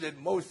problem is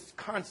that most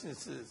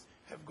consciences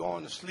have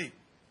gone to sleep.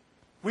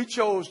 We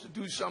chose to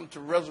do something to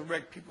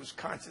resurrect people's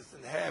conscience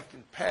and have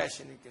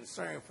compassion and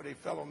concern for their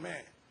fellow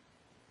man.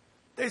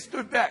 They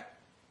stood back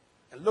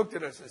and looked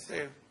at us and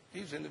said,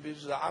 these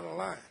individuals are out of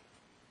line.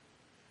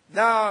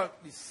 Now,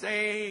 the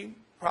same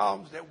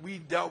problems that we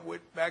dealt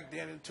with back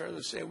then in terms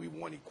of saying we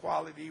want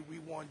equality, we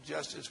want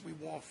justice, we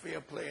want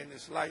fair play in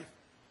this life,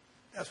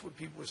 that's what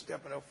people are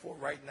stepping up for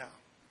right now.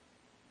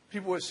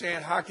 People are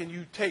saying, how can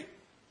you take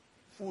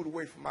food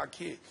away from our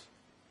kids?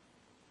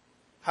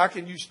 How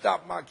can you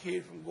stop my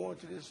kid from going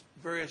to this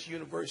various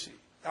university?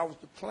 That was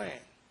the plan.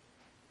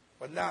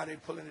 But now they're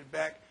pulling it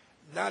back.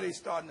 Now they're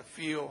starting to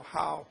feel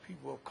how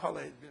people of color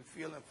have been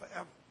feeling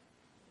forever.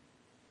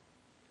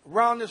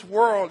 Around this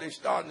world, they're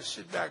starting to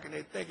sit back and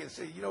they think and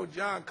say, you know,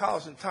 John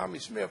Collins and Tommy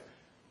Smith,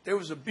 there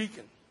was a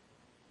beacon.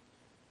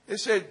 They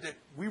said that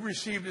we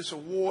received this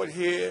award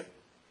here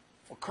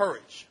for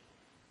courage.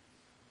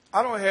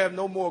 I don't have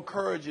no more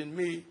courage in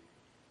me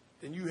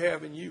than you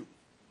have in you.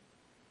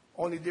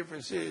 Only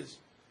difference is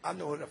I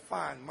know how to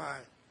find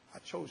mine. I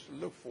chose to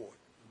look for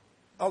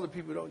it. Other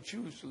people don't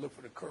choose to look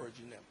for the courage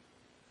in them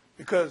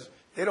because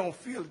they don't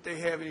feel that they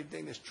have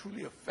anything that's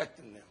truly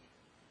affecting them.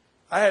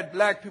 I had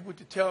black people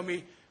to tell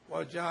me,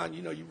 well, John,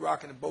 you know, you're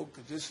rocking the boat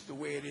because this is the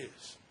way it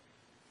is.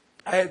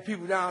 I had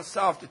people down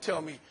south to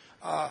tell me,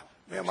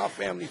 man, my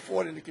family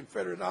fought in the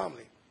Confederate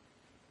Army.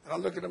 And I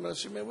look at them and I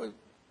say, man,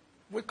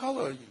 what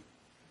color are you?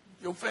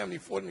 Your family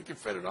fought in the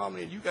Confederate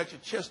Army and you got your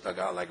chest stuck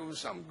out like it was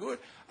something good.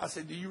 I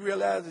said, do you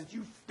realize that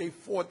they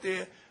fought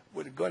there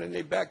with a gun in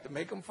their back to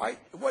make them fight?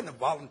 It wasn't a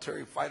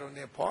voluntary fight on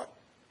their part.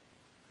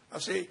 I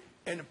say,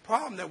 and the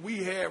problem that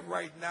we have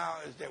right now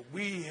is that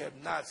we have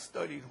not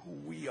studied who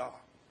we are.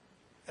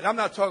 And I'm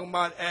not talking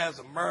about as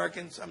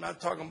Americans. I'm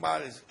not talking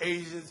about as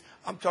Asians.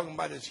 I'm talking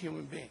about as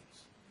human beings.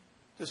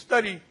 To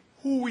study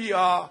who we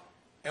are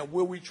and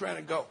where we're trying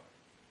to go.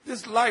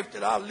 This life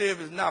that I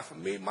live is not for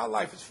me. My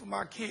life is for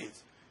my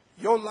kids.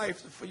 Your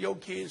life is for your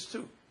kids,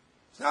 too.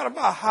 It's not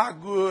about how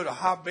good or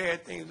how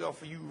bad things are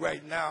for you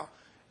right now.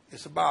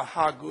 It's about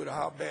how good or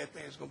how bad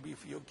things are going to be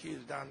for your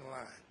kids down the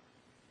line.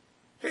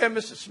 Here,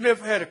 Mr.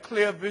 Smith had a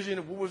clear vision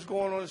of what was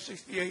going on in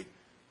 68.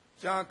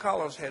 John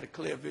Collins had a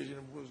clear vision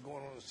of what was going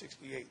on in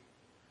 68.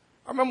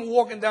 I remember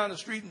walking down the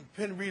street in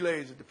Penn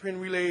Relays, at the Penn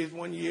Relays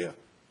one year,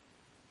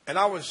 and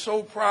I was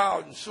so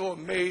proud and so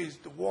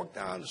amazed to walk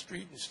down the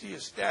street and see a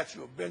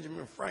statue of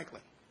Benjamin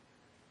Franklin.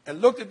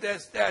 And looked at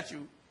that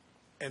statue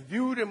and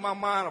viewed in my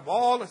mind of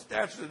all the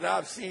statues that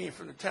I've seen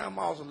from the time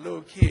I was a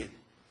little kid.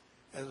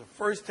 As the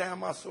first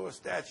time I saw a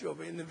statue of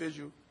an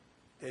individual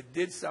that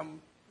did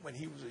something when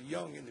he was a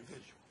young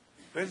individual.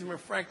 Benjamin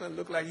Franklin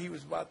looked like he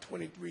was about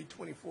 23,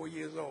 24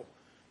 years old.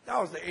 That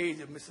was the age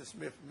of Mr.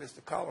 Smith and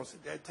Mr. Collins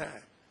at that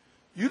time.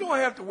 You don't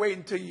have to wait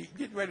until you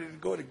get ready to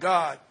go to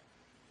God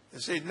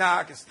and say, now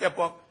I can step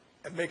up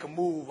and make a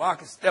move. I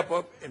can step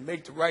up and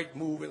make the right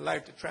move in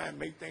life to try and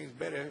make things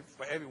better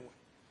for everyone.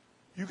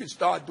 You can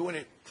start doing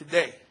it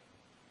today.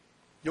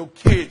 Your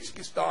kids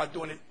can start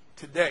doing it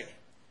today.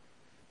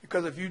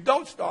 Because if you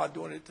don't start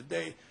doing it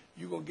today,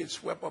 you're going to get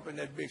swept up in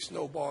that big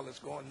snowball that's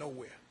going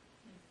nowhere.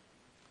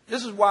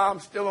 This is why I'm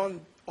still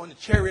on the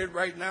chariot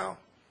right now.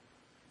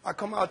 I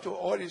come out to an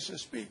audience and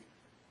speak.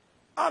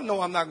 I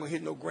know I'm not going to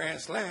hit no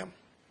grand slam.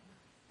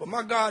 But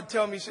my God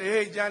tell me, say,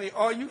 hey, Johnny,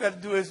 all you got to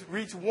do is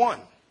reach one.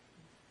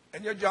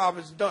 And your job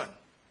is done.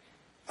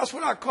 That's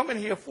what I come in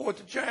here for,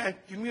 to try and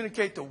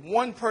communicate to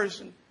one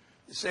person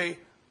to say,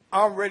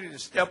 I'm ready to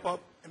step up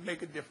and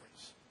make a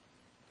difference.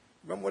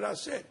 Remember what I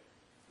said?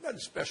 Nothing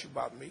special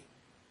about me.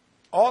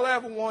 All I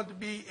ever wanted to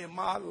be in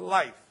my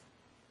life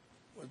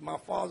was my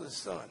father's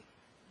son,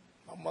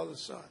 my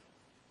mother's son.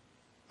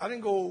 I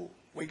didn't go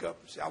wake up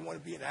and say, I want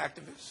to be an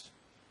activist.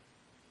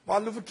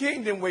 Martin Luther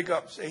King didn't wake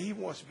up and say he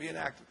wants to be an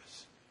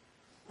activist.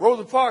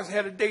 Rosa Parks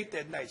had a date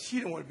that night. She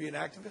didn't want to be an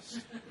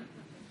activist.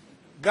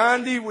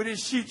 Gandhi, with his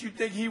sheet, you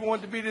think he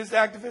wanted to be this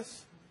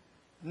activist?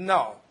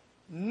 No.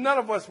 None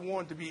of us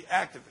wanted to be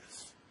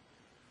activists.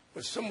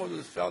 But some of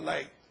us felt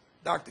like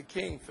Dr.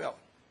 King felt.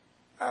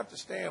 I have to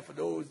stand for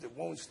those that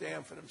won't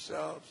stand for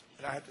themselves,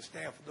 and I have to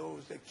stand for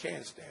those that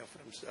can stand for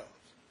themselves.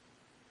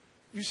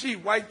 You see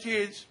white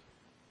kids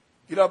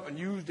get up and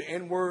use the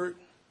N-word,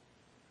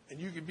 and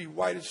you can be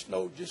white as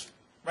snow just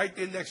right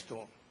there next to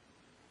them.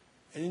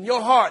 And in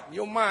your heart, in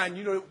your mind,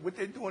 you know what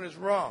they're doing is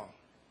wrong.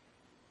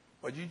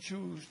 But you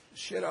choose to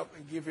shut up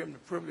and give him the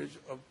privilege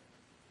of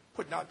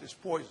putting out this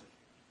poison,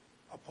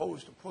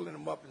 opposed to pulling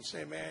him up and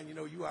saying, man, you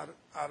know, you out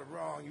of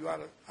wrong, you out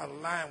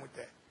of line with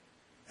that.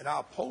 And I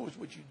oppose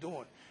what you're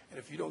doing. And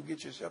if you don't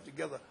get yourself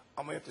together,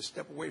 I'm going to have to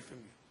step away from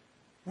you.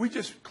 We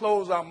just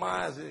close our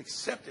minds and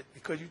accept it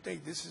because you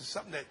think this is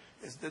something that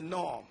is the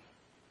norm.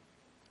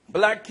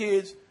 Black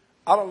kids,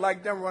 I don't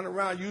like them running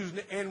around using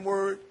the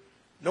N-word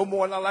no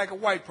more than I like a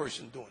white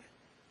person doing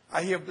it.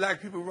 I hear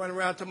black people running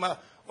around talking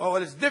about, well,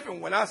 it's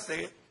different when I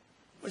say it.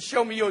 But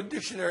show me your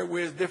dictionary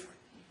where it's different.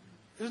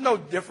 There's no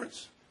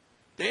difference.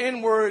 The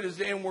N-word is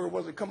the N-word,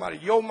 whether it come out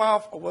of your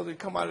mouth or whether it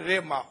come out of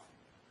their mouth.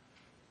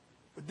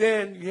 But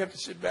then you have to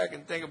sit back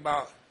and think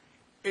about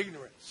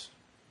ignorance.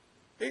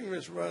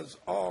 Ignorance runs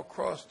all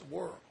across the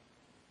world.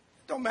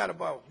 don't matter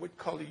about what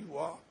color you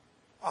are,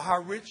 or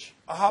how rich,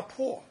 or how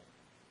poor.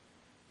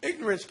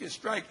 Ignorance can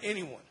strike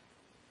anyone.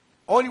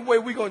 Only way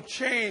we're going to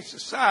change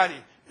society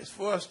is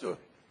for us to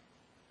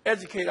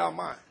educate our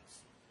minds,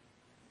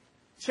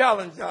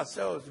 challenge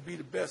ourselves to be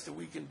the best that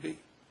we can be,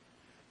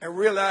 and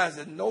realize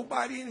that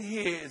nobody in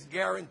here is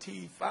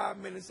guaranteed 5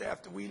 minutes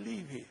after we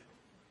leave here.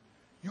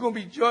 You're going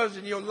to be judged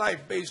in your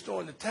life based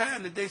on the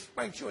time that they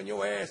spanked you on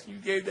your ass and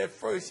you gave that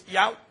first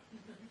yout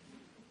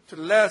to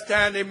the last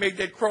time they make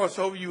that cross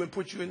over you and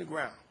put you in the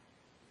ground.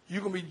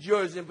 You're going to be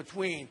judged in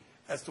between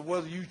as to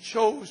whether you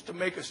chose to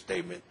make a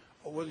statement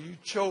or whether you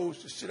chose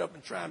to sit up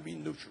and try and be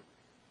neutral.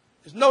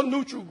 There's no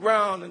neutral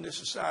ground in this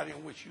society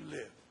in which you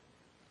live.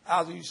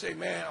 Either you say,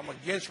 man, I'm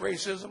against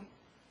racism,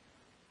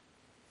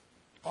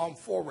 or I'm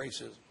for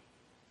racism.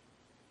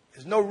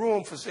 There's no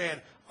room for saying,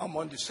 I'm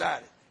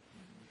undecided.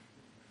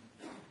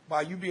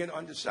 By you being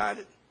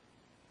undecided,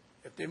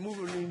 if they're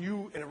moving on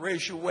you in a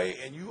racial way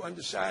and you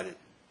undecided,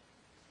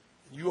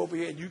 and you over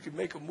here and you can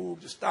make a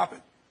move to stop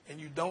it, and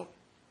you don't,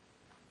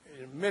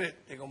 in a minute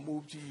they're going to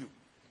move to you.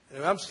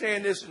 And I'm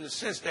saying this in the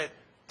sense that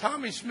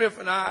Tommy Smith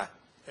and I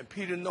and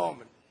Peter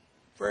Norman,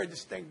 very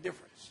distinct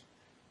difference.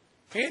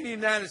 Here in the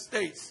United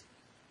States,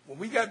 when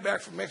we got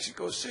back from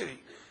Mexico City,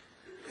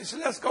 they said,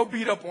 let's go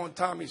beat up on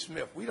Tommy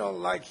Smith. We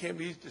don't like him.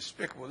 He's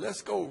despicable.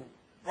 Let's go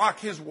rock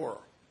his world.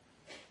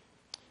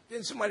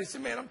 Then somebody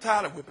said, man, I'm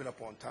tired of whipping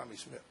up on Tommy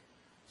Smith.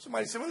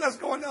 Somebody said, well, let's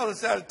go on the other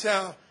side of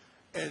town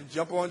and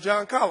jump on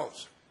John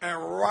Carlos and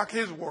rock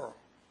his world.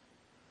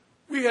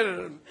 We had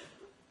an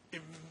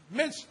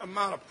immense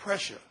amount of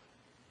pressure.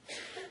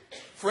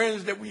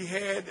 Friends that we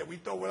had that we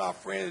thought were our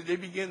friends, they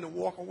began to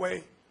walk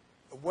away.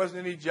 There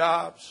wasn't any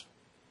jobs.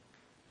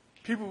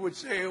 People would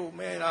say, oh,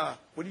 man,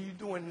 what are you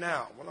doing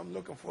now? Well, I'm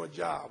looking for a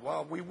job.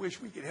 Well, we wish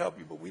we could help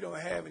you, but we don't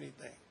have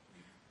anything.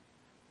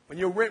 When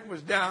your rent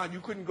was down, you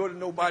couldn't go to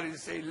nobody to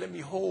say, let me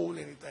hold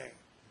anything.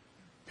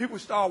 People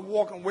started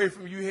walking away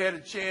from you. You had a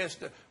chance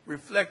to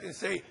reflect and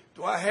say,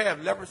 do I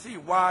have leprosy?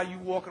 Why are you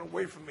walking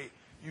away from me?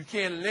 You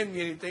can't lend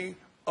me anything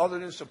other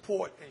than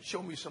support and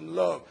show me some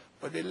love.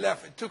 But they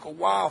left. It took a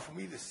while for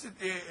me to sit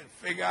there and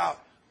figure out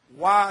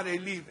why are they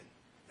leaving.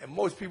 And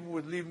most people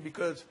were leaving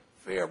because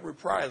fear of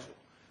reprisal.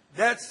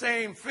 That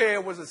same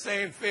fear was the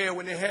same fear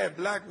when they had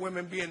black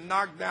women being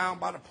knocked down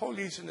by the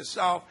police in the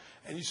South,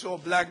 and you saw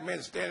black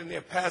men standing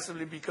there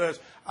passively because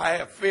I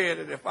have fear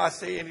that if I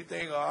say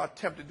anything or I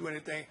attempt to do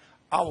anything,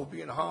 I will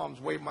be in harm's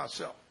way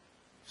myself.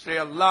 So they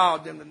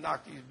allowed them to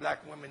knock these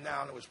black women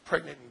down that was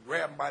pregnant and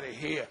grab them by their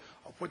hair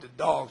or put the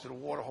dogs or the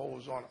water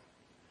hose on them.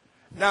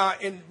 Now,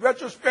 in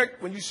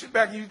retrospect, when you sit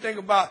back and you think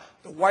about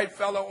the white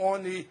fellow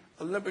on the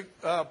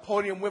Olympic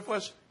podium with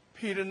us,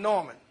 Peter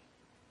Norman.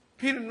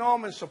 Peter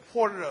Norman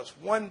supported us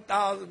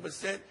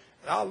 1,000%, and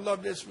I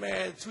love this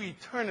man to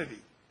eternity.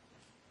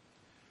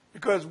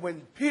 Because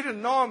when Peter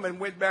Norman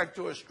went back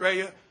to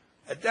Australia,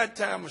 at that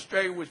time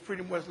Australia was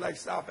pretty much like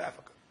South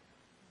Africa.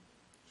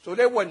 So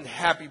they wasn't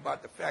happy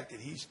about the fact that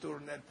he stood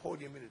on that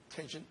podium in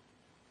attention.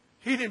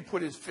 He didn't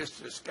put his fist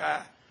to the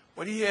sky.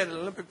 When he had an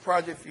Olympic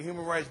Project for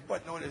Human Rights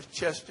button on his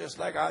chest, just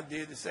like I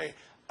did, to say,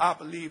 I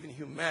believe in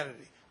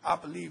humanity. I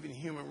believe in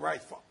human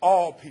rights for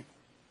all people.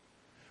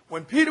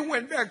 When Peter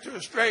went back to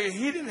Australia,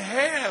 he didn't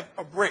have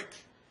a break.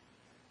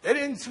 They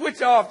didn't switch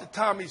off to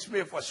Tommy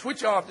Smith or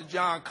switch off to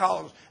John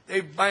Carlos.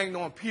 They banged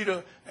on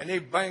Peter, and they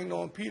banged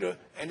on Peter,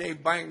 and they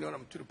banged on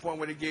him to the point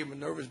where they gave him a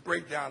nervous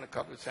breakdown a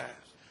couple of times,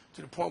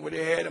 to the point where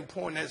they had him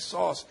pouring that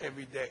sauce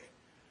every day,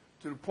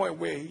 to the point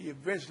where he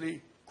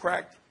eventually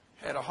cracked,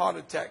 had a heart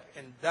attack,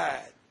 and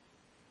died.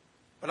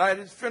 But at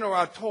his funeral,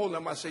 I told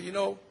him, I said, you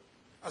know,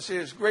 I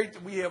said, it's great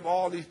that we have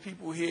all these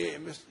people here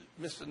in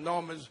Mr.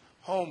 Norman's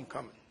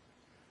homecoming.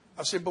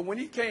 I said, but when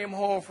he came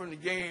home from the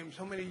games,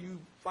 how many of you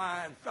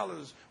fine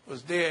fellas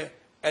was there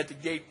at the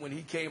gate when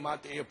he came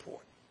out the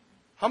airport?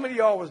 How many of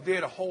y'all was there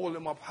to hold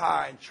him up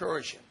high and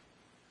cherish him?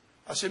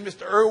 I said,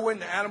 Mr. Irwin,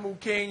 the Animal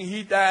King,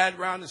 he died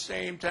around the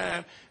same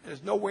time. And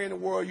there's no way in the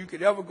world you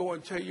could ever go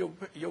and tell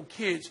your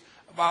kids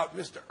about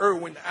Mr.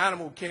 Irwin, the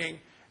Animal King,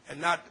 and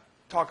not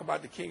talk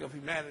about the King of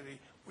Humanity,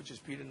 which is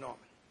Peter Norman.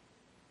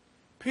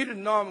 Peter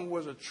Norman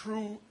was a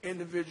true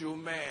individual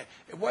man.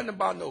 It wasn't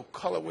about no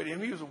color with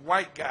him. He was a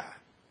white guy.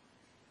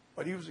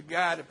 But he was a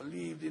guy that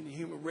believed in the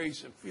human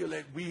race and feel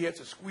that we had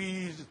to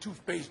squeeze the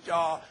toothpaste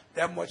jar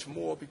that much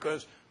more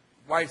because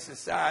white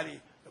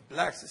society, the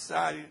black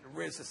society, the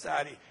red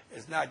society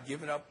is not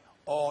giving up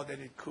all that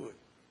it could.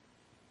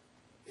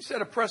 He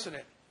set a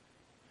precedent.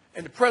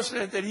 And the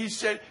precedent that he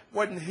set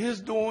wasn't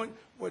his doing,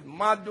 wasn't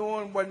my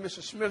doing, wasn't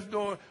Mr. Smith's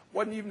doing,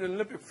 wasn't even the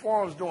Olympic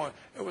Forum's doing.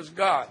 It was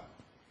God.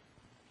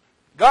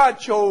 God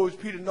chose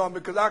Peter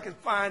Norman because I could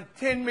find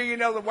 10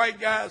 million other white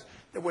guys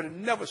that would have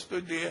never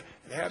stood there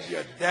and have the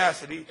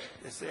audacity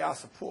to say, I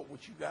support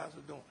what you guys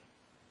are doing.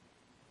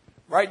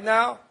 Right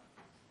now,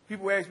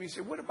 people ask me,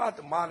 say, what about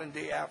the modern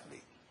day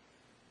athlete?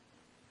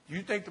 Do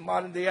you think the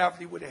modern day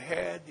athlete would have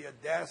had the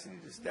audacity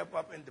to step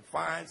up in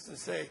defiance and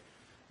say,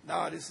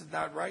 no, this is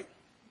not right?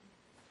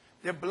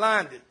 They're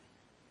blinded.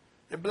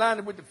 They're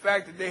blinded with the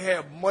fact that they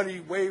have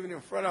money waving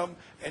in front of them,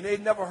 and they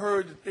never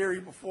heard the theory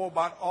before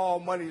about all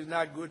money is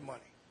not good money.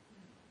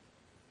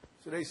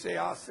 So they say,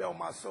 I'll sell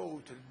my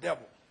soul to the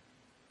devil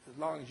as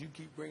long as you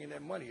keep bringing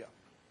that money up.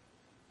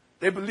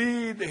 They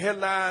believe the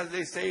headlines.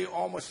 They say,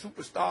 oh, I'm a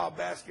superstar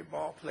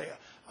basketball player.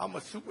 I'm a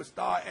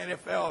superstar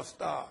NFL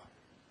star.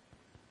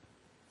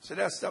 So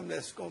that's something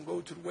that's going to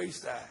go to the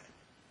wayside.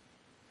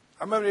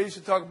 I remember they used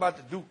to talk about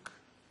the Duke,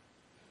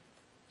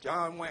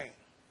 John Wayne.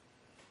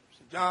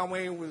 So John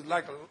Wayne was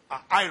like an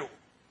idol.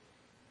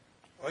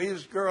 Or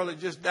his girl that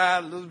just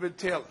died, Elizabeth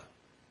Taylor.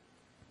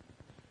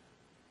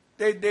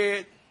 They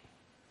dead.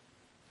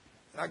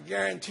 And I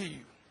guarantee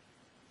you,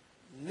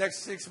 next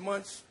 6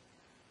 months,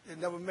 they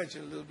never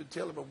mention Elizabeth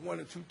Taylor but 1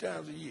 or 2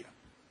 times a year.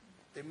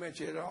 They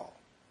mention it all.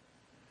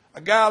 A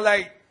guy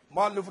like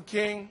Martin Luther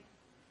King,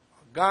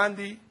 or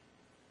Gandhi,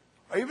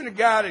 or even a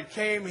guy that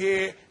came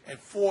here and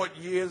fought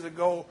years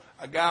ago,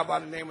 a guy by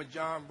the name of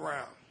John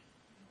Brown.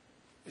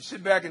 They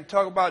sit back and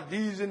talk about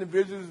these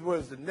individuals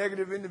was the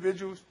negative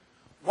individuals.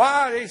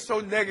 Why are they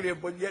so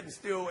negative, but yet and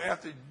still,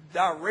 after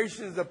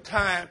durations of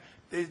time,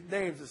 their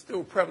names are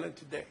still prevalent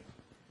today?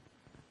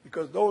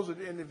 Because those are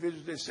the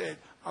individuals that said,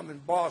 I'm in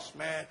boss,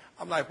 man.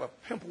 I'm like a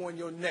pimple on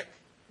your neck.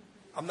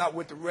 I'm not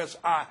with the rest.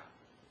 I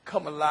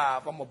come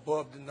alive. I'm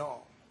above the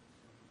norm.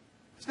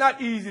 It's not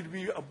easy to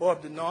be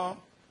above the norm,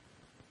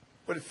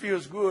 but it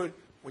feels good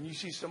when you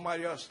see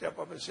somebody else step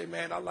up and say,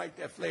 man, I like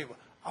that flavor.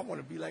 I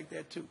want to be like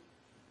that too.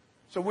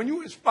 So when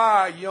you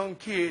inspire a young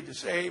kid to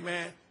say, hey,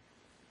 man,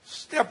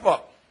 step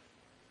up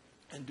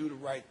and do the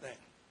right thing.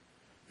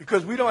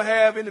 Because we don't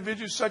have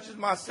individuals such as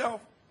myself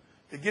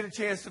to get a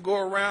chance to go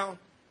around.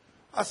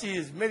 I see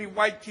as many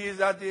white kids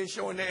out there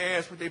showing their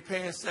ass with their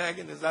pants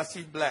sagging as I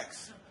see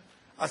blacks.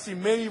 I see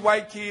many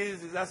white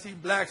kids as I see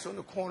blacks on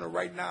the corner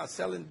right now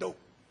selling dope.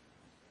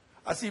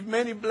 I see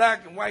many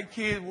black and white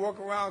kids walk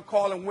around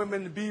calling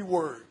women the B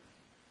word.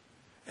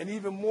 And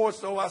even more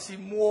so, I see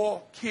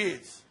more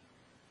kids,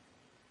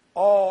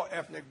 all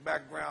ethnic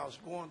backgrounds,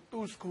 going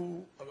through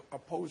school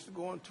opposed to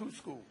going to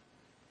school.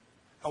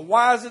 And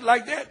why is it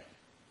like that?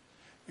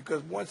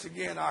 Because once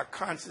again, our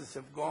conscience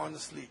have gone to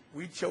sleep.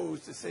 We chose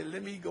to say,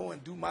 let me go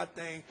and do my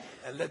thing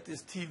and let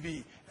this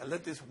TV and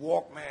let this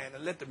Walkman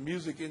and let the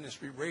music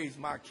industry raise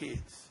my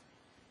kids.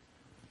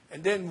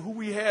 And then who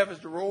we have as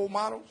the role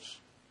models?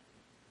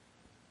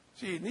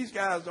 See, these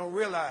guys don't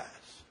realize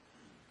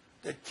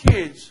that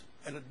kids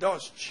and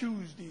adults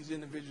choose these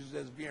individuals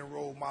as being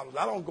role models.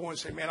 I don't go and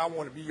say, man, I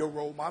want to be your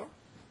role model.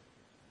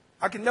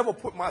 I can never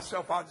put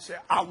myself out to say,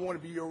 I want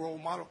to be your role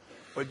model.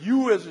 But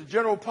you as a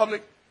general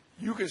public,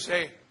 you can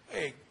say,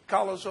 hey,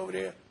 Carlos over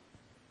there,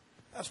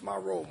 that's my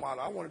role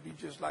model. I want to be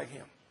just like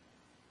him.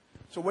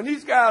 So when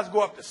these guys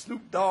go up to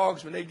Snoop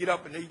Dogg's, when they get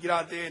up and they get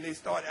out there and they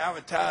start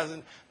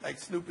advertising, like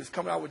Snoop is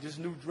coming out with this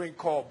new drink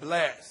called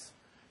Blast.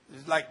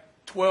 It's like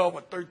 12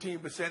 or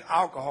 13%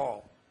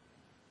 alcohol.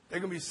 They're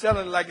going to be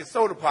selling it like it's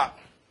soda pop.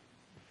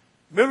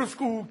 Middle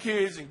school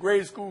kids and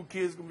grade school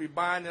kids are going to be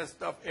buying that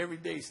stuff every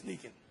day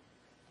sneaking.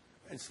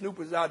 And Snoop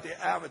is out there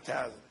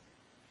advertising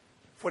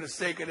for the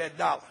sake of that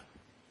dollar.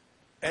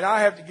 And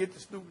I have to get to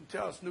Snoop and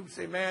tell Snoop,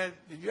 say, man,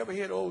 did you ever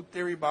hear the old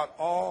theory about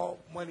all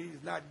money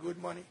is not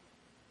good money?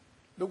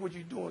 Look what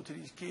you're doing to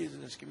these kids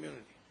in this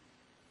community.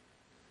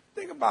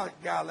 Think about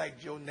a guy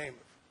like Joe Namath.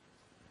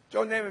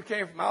 Joe Namath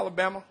came from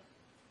Alabama,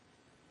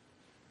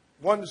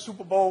 won the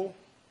Super Bowl.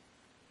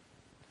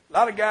 A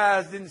lot of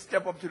guys didn't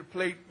step up to the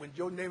plate when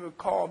Joe Namath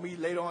called me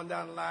later on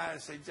down the line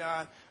and said,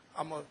 John,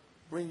 I'm going to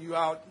bring you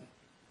out.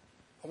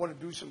 I want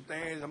to do some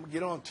things. I'm going to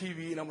get on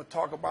TV and I'm going to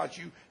talk about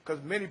you.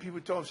 Because many people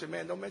told him, say,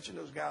 man, don't mention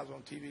those guys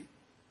on TV.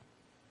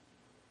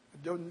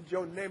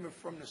 Joe Namath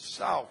from the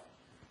South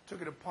took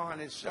it upon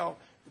himself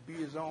to be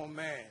his own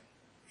man.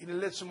 He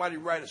didn't let somebody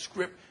write a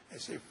script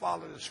and say,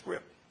 follow the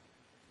script.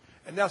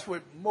 And that's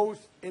what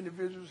most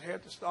individuals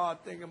have to start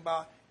thinking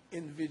about,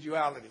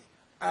 individuality.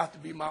 I have to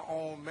be my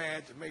own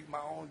man to make my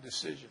own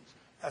decisions.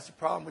 That's the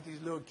problem with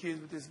these little kids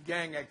with this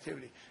gang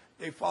activity.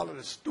 They follow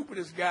the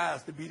stupidest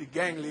guys to be the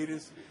gang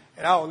leaders.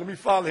 And let me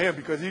follow him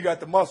because he got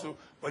the muscle,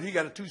 but he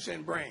got a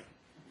 2-cent brain.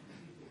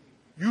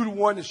 You the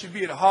one that should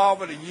be at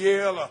Harvard or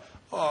Yale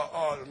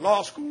or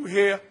law school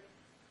here.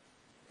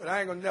 But I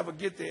ain't going to never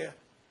get there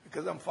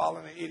because I'm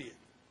following an idiot.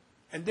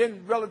 And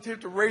then relative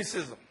to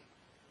racism,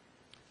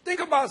 think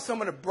about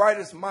some of the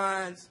brightest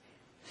minds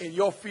in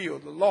your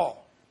field, the law,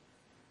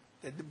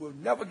 that will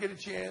never get a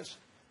chance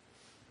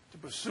to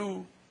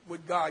pursue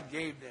what God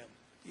gave them,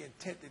 the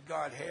intent that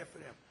God had for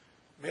them,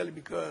 merely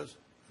because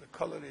of the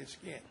color of their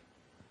skin.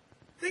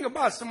 Think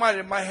about somebody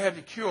that might have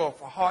the cure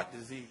for heart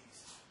disease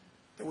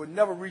that would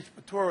never reach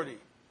maturity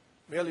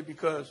merely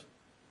because of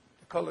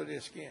the color of their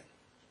skin.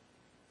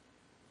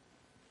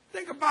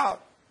 Think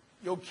about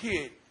your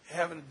kid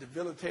having a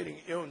debilitating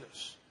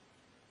illness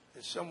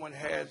that someone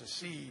has a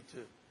seed to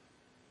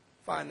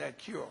find that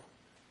cure,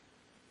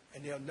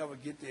 and they'll never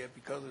get there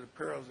because of the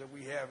perils that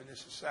we have in this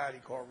society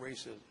called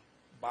racism,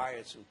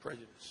 bias, and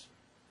prejudice.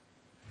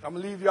 I'm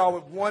going to leave y'all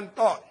with one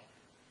thought,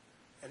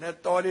 and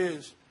that thought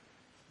is,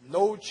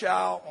 no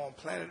child on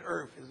planet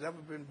Earth has ever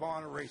been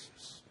born a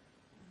racist.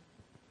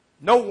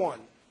 No one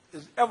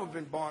has ever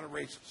been born a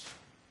racist.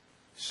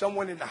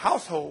 Someone in the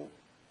household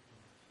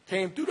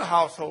came through the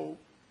household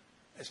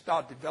and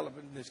started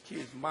developing this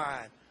kid's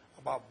mind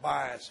about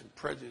bias and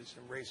prejudice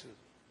and racism.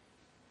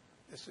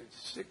 It's a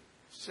sick,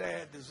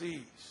 sad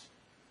disease.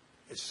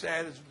 As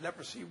sad as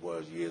leprosy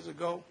was years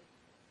ago,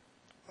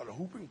 or the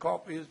whooping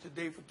cough is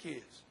today for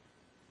kids.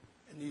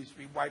 It needs to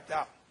be wiped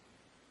out.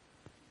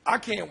 I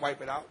can't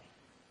wipe it out,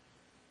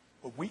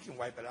 but we can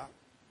wipe it out.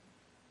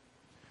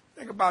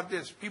 Think about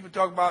this. People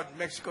talk about in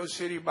Mexico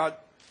City about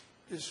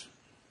this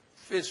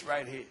fist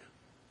right here.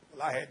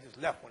 Well, I had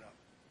this left one up.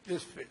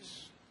 This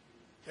fist.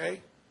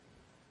 Okay?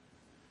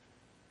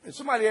 And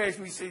somebody asked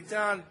me, say,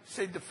 John,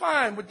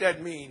 define what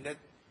that means, that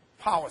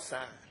power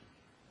sign.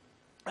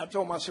 I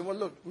told him, I said, well,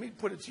 look, let me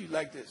put it to you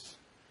like this.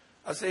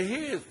 I said,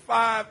 here's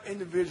 5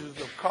 individuals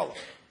of color.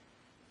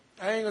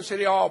 I ain't going to say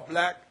they're all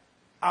black.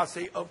 I'll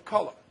say of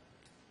color.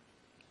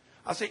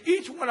 I say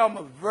each one of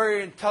them are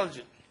very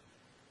intelligent.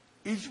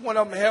 Each one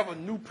of them have a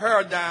new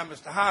paradigm as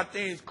to how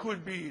things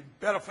could be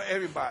better for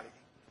everybody.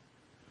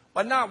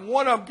 But not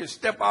one of them can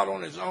step out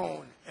on his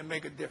own and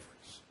make a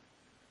difference.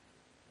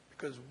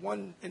 Because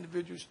one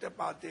individual step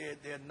out there,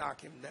 they'll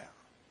knock him down.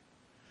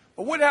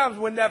 But what happens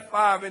when that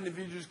 5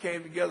 individuals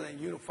came together and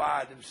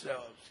unified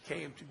themselves,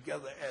 came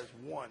together as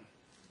one?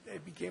 They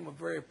became a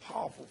very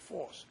powerful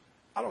force.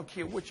 I don't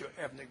care what your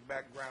ethnic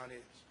background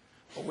is.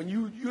 But when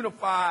you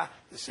unify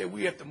to say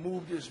we have to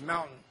move this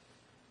mountain,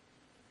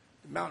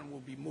 the mountain will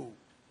be moved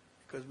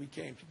because we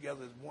came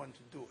together as one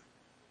to do it.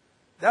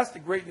 That's the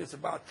greatness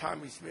about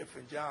Tommy Smith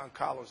and John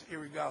Carlos,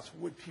 irregardless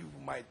of what people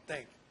might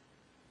think.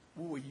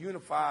 We were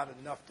unified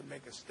enough to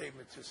make a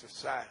statement to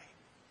society.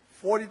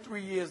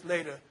 43 years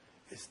later,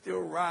 it's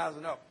still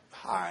rising up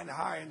high and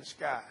high in the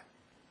sky.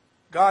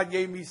 God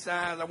gave me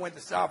signs. I went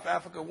to South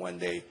Africa one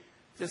day,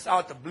 just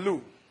out the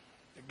blue.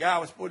 The guy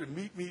was supposed to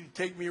meet me, to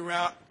take me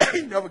around.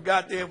 He never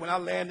got there. When I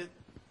landed,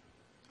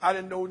 I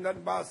didn't know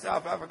nothing about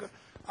South Africa.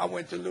 I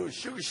went to a little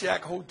Sugar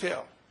Shack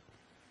hotel.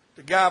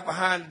 The guy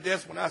behind the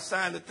desk, when I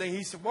signed the thing,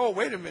 he said, whoa,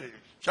 wait a minute.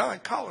 John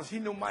Collins, he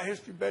knew my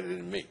history better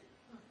than me.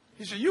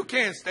 He said, you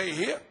can't stay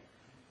here.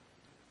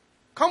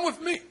 Come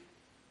with me.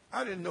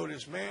 I didn't know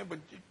this man, but,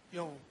 you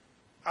know,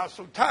 I was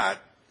so tired,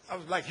 I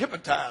was like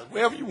hypnotized.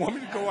 Wherever you want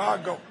me to go,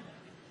 I'll go.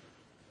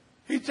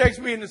 He takes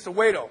me into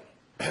Soweto,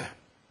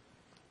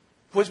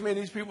 puts me in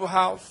these people's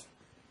house.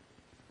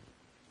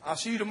 I'll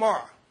see you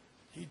tomorrow.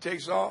 He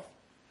takes off.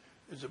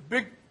 There's a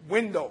big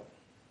window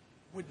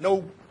with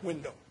no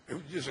window. It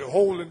was just a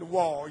hole in the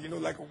wall, you know,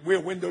 like where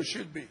a window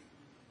should be.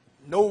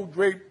 No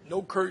drape,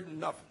 no curtain,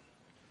 nothing.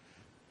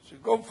 So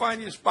go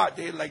find you a spot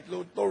there, like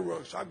little throw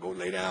rugs. So I go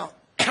lay down,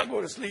 I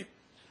go to sleep.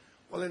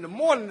 Well, in the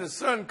morning, the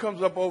sun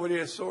comes up over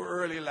there so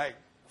early, like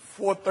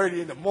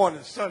 4:30 in the morning.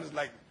 The sun is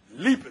like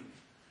leaping.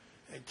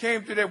 And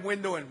came through that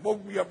window and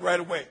woke me up right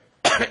away.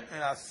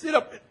 And I sit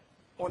up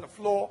on the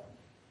floor,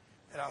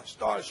 and I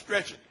start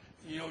stretching.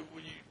 You know,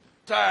 when you're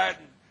tired,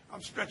 and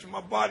I'm stretching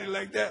my body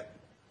like that.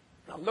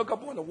 And I look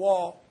up on the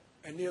wall,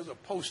 and there's a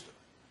poster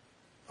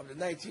of the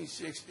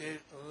 1968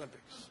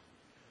 Olympics.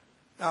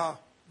 Now,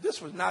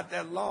 this was not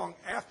that long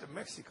after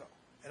Mexico.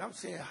 And I'm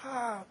saying,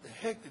 how the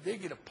heck did they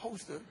get a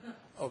poster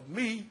of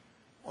me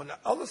on the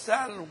other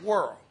side of the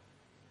world?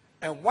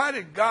 And why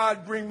did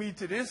God bring me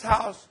to this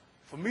house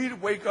for me to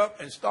wake up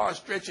and start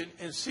stretching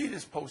and see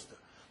this poster?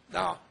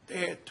 Now, they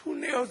had 2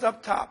 nails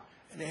up top,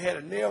 and they had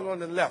a nail on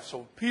the left.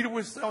 So Peter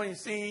was only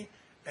seen,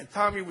 and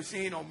Tommy was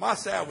seen on my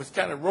side, was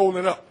kind of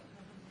rolling up.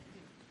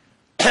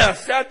 I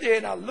sat there,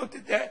 and I looked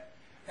at that,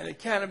 and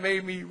it kind of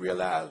made me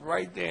realize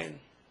right then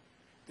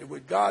that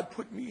what God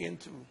put me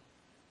into,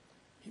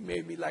 he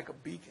made me like a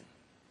beacon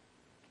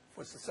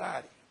for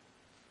society.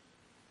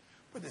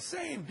 But the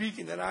same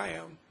beacon that I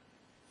am,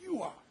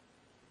 you are.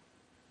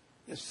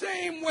 The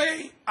same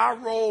way I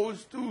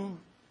rose through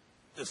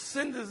the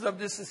cinders of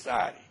this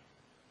society,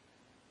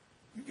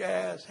 you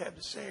guys have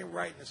the same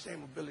right and the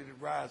same ability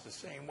to rise the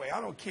same way. I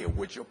don't care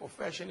what your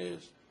profession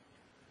is.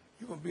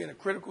 You're going to be in a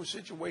critical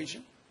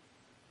situation,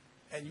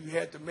 and you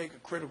have to make a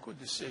critical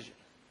decision.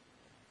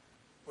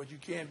 But you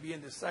can't be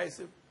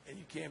indecisive, and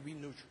you can't be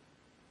neutral.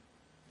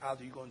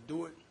 Either you're going to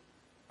do it,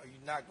 or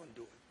you're not going to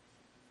do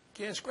it.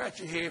 You can't scratch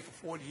your head for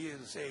 40 years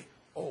and say,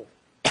 oh,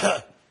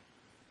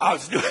 I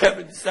still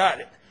haven't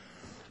decided.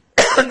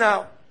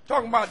 Now,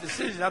 talking about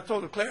decisions, I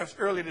told the class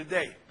earlier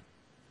today,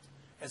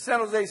 at San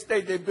Jose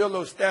State, they built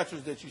those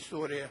statues that you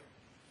saw there.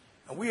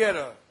 And we had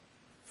a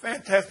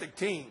fantastic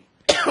team.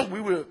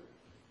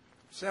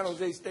 San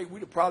Jose State,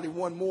 we'd have probably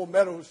won more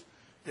medals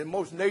than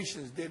most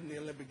nations did in the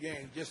Olympic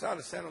Games, just out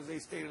of San Jose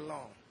State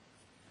alone.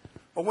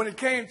 But when it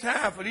came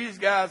time for these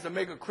guys to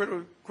make a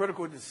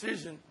critical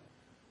decision,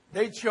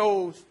 they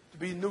chose to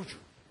be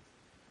neutral.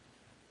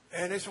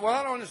 And they said, well,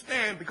 I don't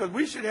understand, because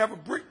we should have a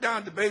brick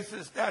down the base of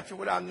the statue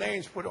with our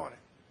names put on it.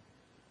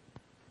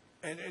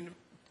 And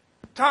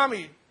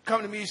Tommy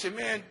come to me, he said,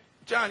 man,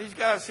 John, these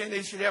guys saying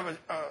they should have a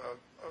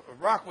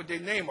rock with their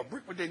name, a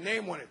brick with their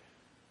name on it.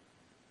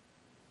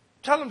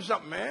 Tell them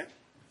something, man.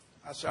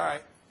 I said, all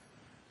right.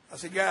 I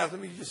said, guys,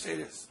 let me just say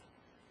this.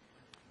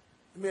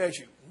 Let me ask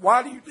you,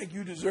 why do you think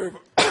you deserve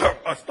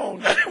a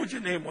stone with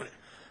your name on it?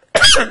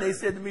 And they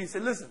said to me,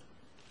 listen,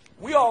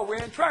 we all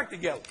ran track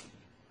together.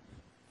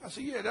 I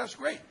said, yeah, that's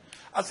great.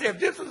 I said, if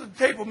this was a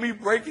tape of me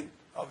breaking,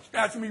 a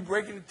statue of me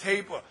breaking the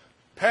tape or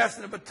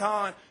passing the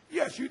baton,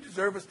 yes, you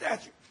deserve a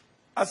statue.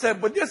 I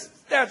said, but this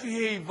statue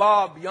here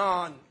evolved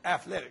beyond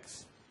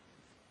athletics.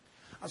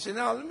 I said,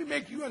 now let me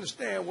make you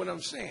understand what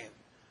I'm saying.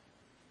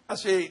 I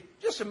said,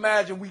 just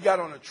imagine we got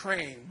on a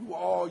train. We were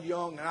all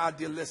young and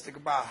idealistic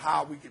about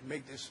how we could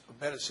make this a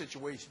better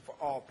situation for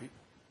all people.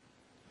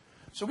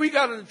 So we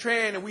got on the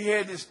train and we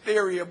had this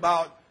theory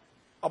about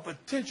a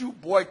potential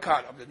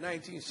boycott of the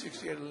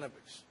 1968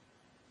 Olympics.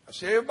 I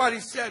said, everybody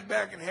sat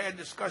back and had a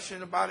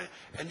discussion about it,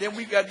 and then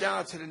we got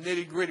down to the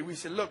nitty-gritty. We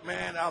said, look,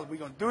 man, are we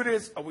going to do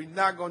this or are we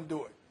not going to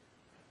do it?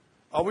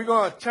 Are we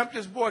going to attempt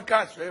this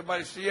boycott? So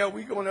everybody said, yeah,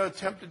 we're going to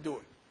attempt to do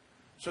it.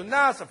 So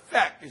now it's a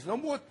fact. There's no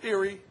more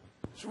theory.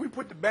 So we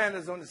put the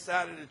banners on the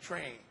side of the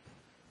train,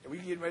 and we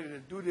getting ready to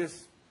do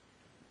this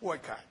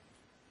boycott.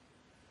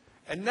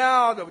 And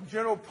now the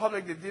general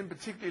public that didn't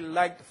particularly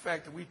like the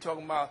fact that we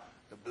talking about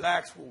the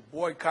blacks will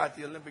boycott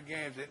the Olympic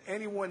Games, and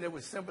anyone that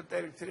was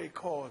sympathetic to their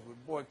cause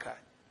would boycott.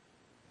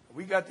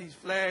 We got these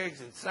flags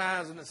and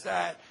signs on the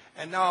side,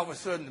 and now all of a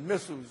sudden the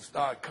missiles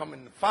start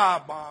coming, the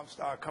fire bombs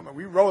start coming.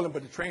 We rolling,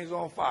 but the train's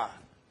on fire.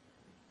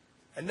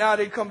 And now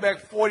they come back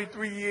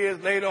 43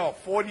 years later or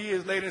 40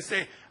 years later and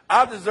say,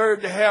 I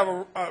deserve to have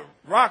a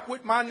rock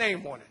with my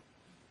name on it.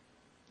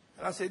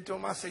 And I said to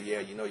him, I said,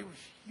 yeah, you know,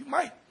 you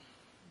might.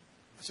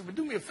 I said, but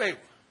do me a favor.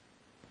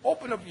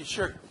 Open up your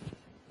shirt.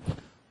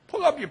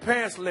 Pull up your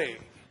pants leg.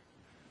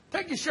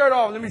 Take your shirt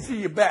off and let me see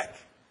your back.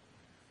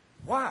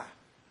 Why?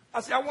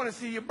 I said, I want to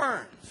see your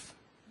burns.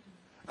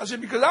 I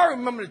said, because I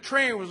remember the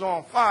train was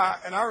on fire,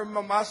 and I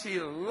remember I see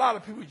a lot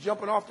of people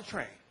jumping off the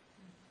train.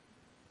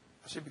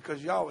 I said,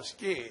 because y'all was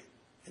scared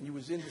and you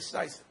was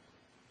indecisive.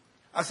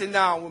 I said,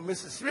 now, when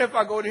Mr. Smith,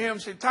 I go to him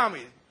and say,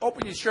 Tommy,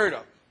 open your shirt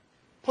up.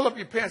 Pull up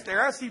your pants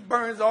there. I see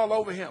burns all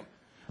over him.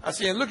 I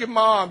said, look at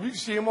my arm. You can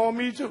see them on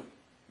me, too.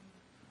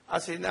 I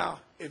said, now,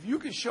 if you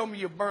can show me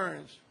your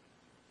burns,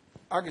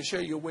 I can show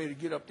you a way to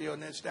get up there on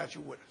that statue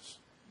with us.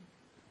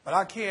 But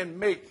I can't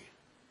make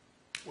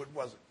what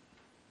wasn't.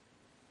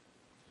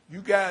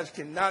 You guys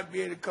cannot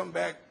be able to come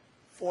back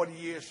 40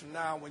 years from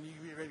now when you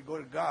get ready to go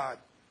to God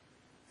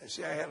and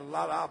say, I had a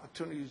lot of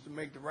opportunities to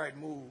make the right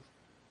move,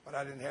 but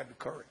I didn't have the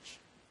courage.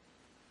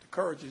 The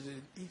courage is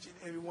in each and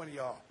every one of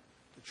y'all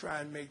to try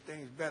and make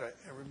things better.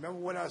 And remember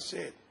what I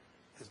said.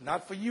 It's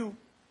not for you.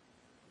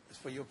 It's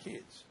for your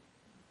kids.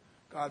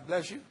 God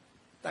bless you.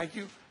 Thank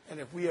you. And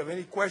if we have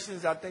any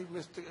questions, I think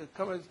Mr.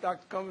 Cummins,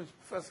 Dr. Cummins,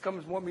 Professor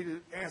Cummins want me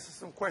to answer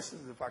some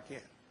questions if I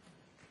can.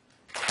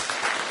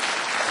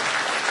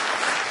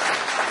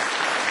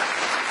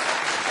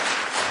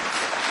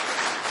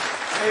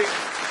 Hey,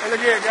 look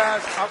here,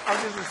 guys.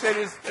 I'm just going to say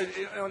this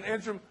on the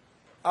interim.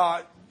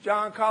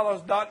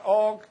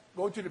 JohnCarlos.org.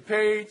 Go to the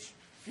page.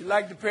 If you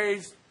like the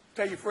page,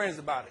 tell your friends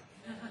about it.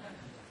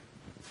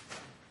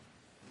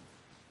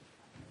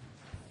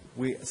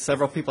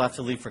 Several people have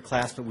to leave for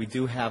class, but we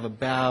do have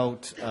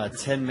about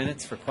 10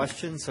 minutes for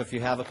questions. So if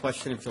you have a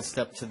question, if you'll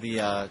step to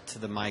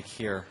the mic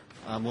here,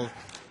 we'll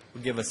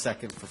give a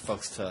second for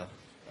folks to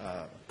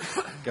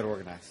get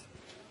organized.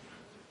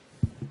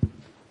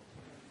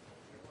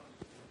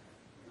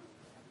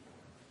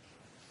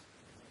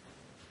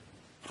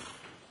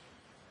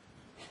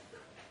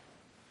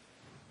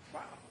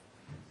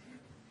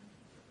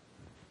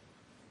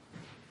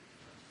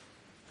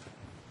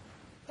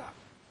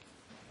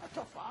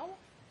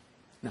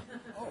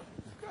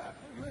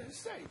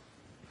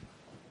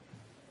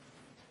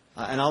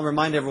 And I'll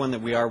remind everyone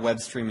that we are web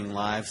streaming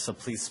live, so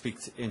please speak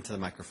into the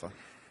microphone.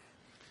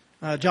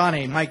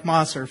 Johnny, Mike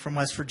Mosser from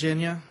West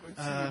Virginia.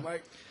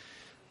 Mike.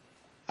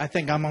 I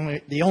think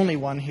I'm the only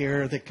one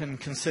here that can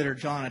consider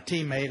John a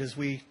teammate, as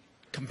we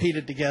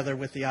competed together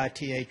with the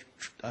ITA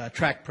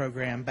track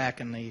program back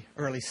in the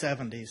early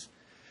 70s.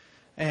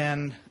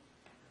 And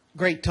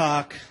great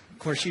talk. Of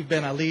course, you've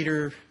been a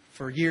leader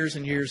for years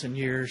and years and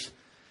years.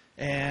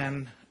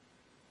 And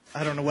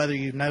I don't know whether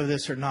you know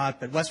this or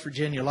not, but West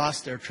Virginia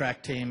lost their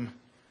track team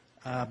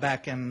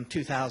back in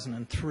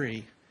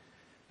 2003.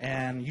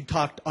 And you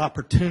talked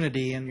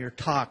opportunity in your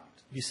talk.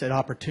 You said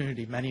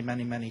opportunity many,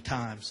 many, many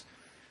times.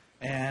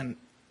 And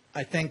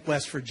I think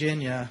West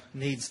Virginia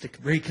needs to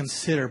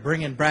reconsider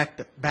bringing back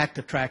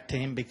the track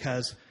team,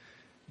 because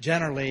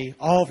generally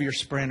all of your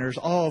sprinters,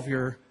 all of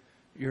your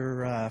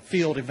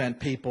field event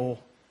people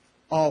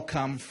all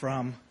come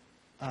from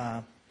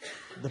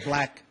the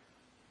black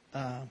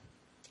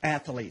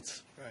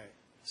athletes. Right.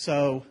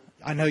 So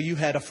I know you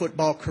had a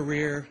football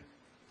career.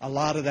 A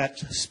lot of that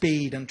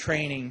speed and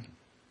training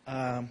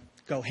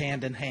go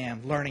hand in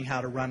hand, learning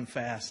how to run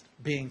fast,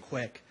 being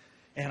quick.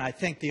 And I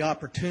think the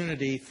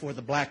opportunity for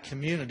the black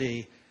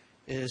community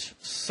is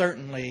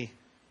certainly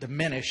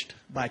diminished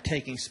by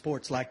taking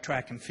sports like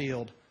track and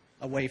field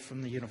away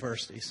from the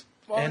universities.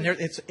 Well, and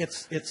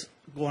it's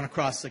going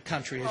across the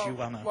country, as you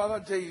well know. Well,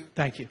 I'll tell you.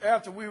 Thank you.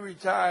 After we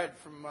retired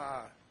from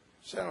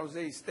San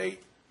Jose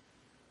State,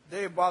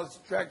 they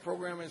abolished the track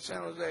program in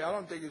San Jose. I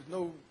don't think there's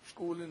no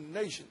school in the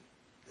nation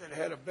that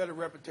had a better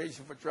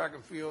reputation for track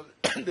and field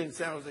than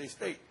San Jose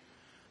State.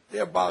 They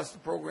abolished the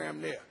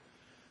program there.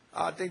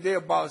 I think they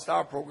abolished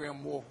our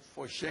program more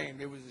for shame.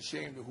 They was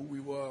ashamed of who we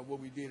were and what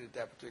we did at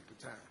that particular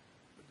time.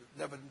 But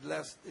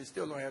nevertheless, they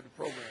still don't have the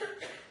program.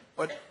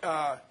 But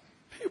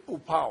people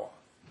power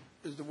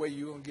is the way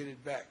you're going to get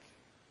it back.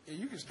 And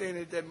you can stand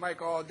at that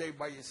mic all day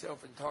by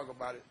yourself and talk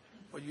about it,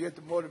 but you have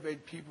to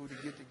motivate people to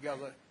get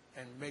together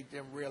and make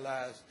them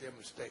realize their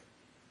mistake.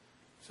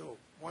 So,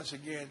 once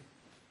again,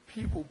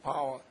 people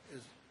power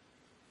is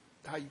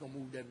how you're going to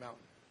move that mountain.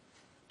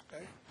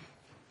 Okay?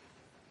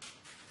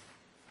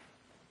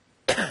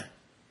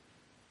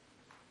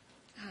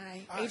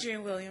 Hi,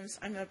 Adrienne Williams.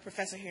 I'm a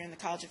professor here in the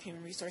College of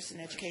Human Resources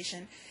and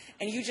Education.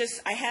 And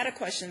I had a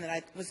question that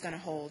I was going to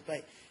hold,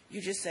 but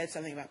you just said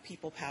something about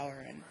people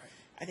power, and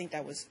I think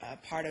that was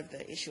part of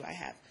the issue I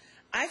have.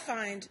 I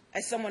find,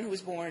 as someone who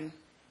was born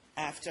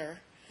after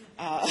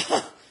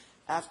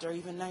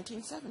even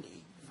 1970,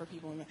 for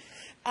people,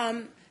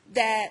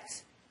 that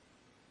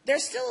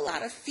there's still a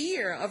lot of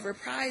fear of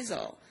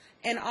reprisal.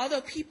 And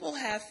although people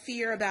have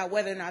fear about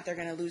whether or not they're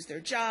going to lose their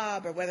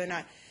job or whether or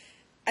not,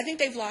 I think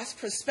they've lost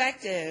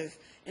perspective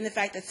in the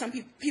fact that some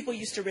people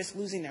used to risk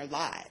losing their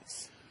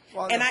lives.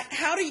 Well, and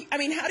how do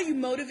you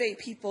motivate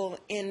people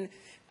in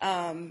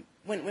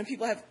when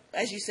people have,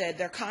 as you said,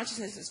 their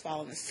consciousness has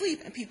fallen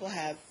asleep and people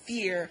have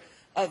fear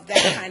of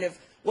that kind of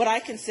what I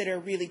consider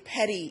really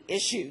petty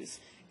issues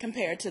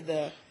compared to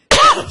the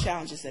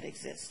challenges that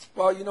exist?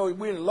 Well,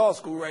 we're in law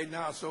school right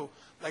now, so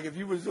like if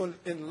you was in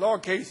a law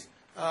case,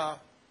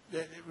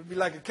 it would be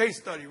like a case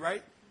study,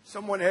 right?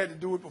 Someone had to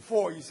do it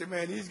before. You say,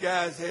 man, these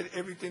guys had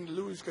everything to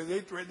lose because they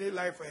threatened their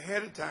life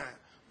ahead of time.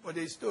 But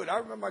they stood. I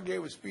remember I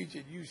gave a speech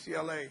at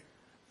UCLA.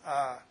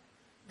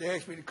 They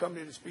asked me to come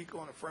there to speak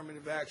on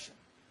affirmative action.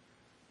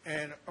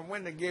 And I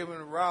went and gave an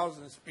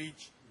arousing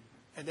speech.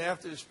 And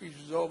after the speech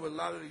was over, a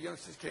lot of the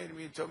youngsters came to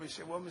me and told me,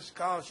 said, well, Mr.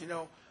 Collins,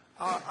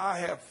 I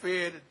have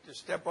feared to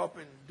step up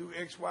and do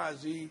X, Y,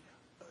 Z,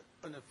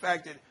 and the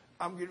fact that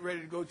I'm getting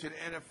ready to go to the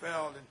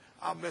NFL and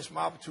I'll miss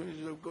my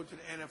opportunity to go to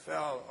the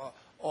NFL,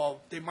 or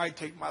they might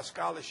take my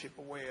scholarship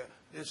away, or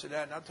this or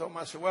that. And I told them,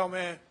 I said, well,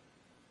 man,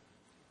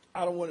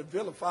 I don't want to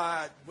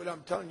vilify what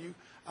I'm telling you.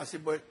 I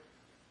said, but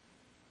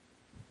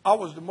I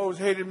was the most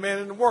hated man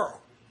in the world.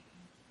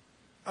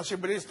 I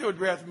said, but they still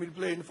drafted me to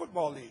play in the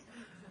football league.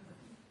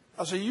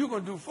 I said, you're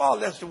going to do far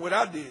less than what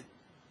I did.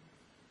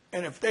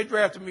 And if they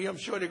drafted me, I'm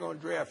sure they're going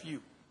to draft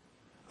you.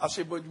 I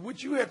said, but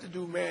what you have to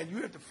do, man,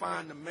 you have to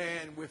find the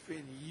man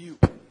within you.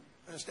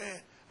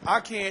 Understand? I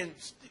can't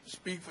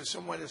speak for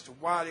someone as to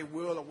why they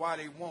will or why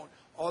they won't.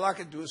 All I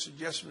can do is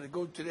suggest them to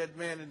go to that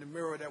man in the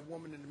mirror, that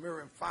woman in the mirror,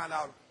 and find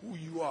out who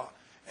you are.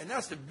 And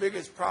that's the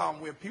biggest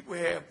problem, where people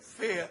have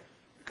fear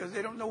because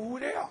they don't know who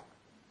they are.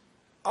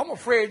 I'm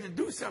afraid to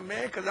do something,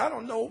 man, because I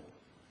don't know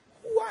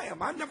who I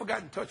am. I never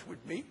got in touch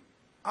with me.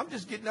 I'm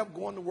just getting up,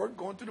 going to work,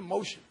 going through the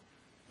motion.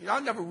 I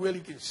never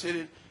really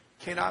considered,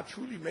 can I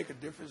truly make a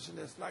difference in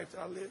this life that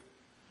I live?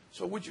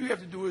 So what you have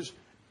to do is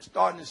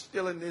start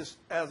instilling this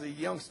as a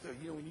youngster.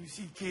 When you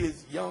see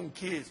kids, young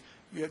kids,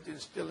 you have to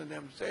instill in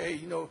them, say,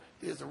 hey,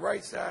 there's the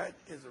right side,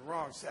 there's the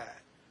wrong side.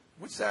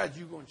 Which side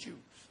you going to choose?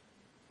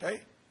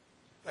 Okay?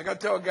 Like I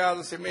tell guys,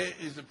 I say, man,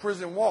 it's the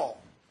prison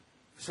wall.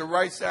 It's the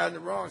right side and the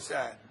wrong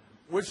side.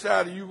 Which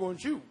side are you going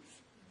to choose?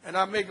 And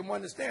I make them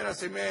understand. I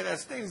say, man,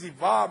 as things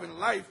evolve in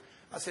life,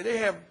 I say, they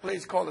have a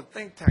place called a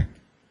think tank.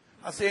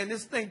 I say, in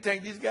this think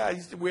tank, these guys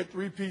used to wear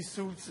three-piece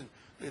suits and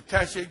the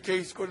attache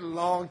case, go to the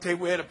long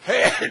table, had a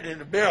pad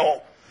and a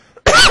bell.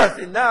 I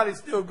said, now they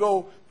still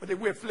go, but they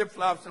wear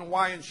flip-flops and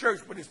Hawaiian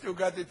shirts, but they still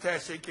got the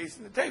attache case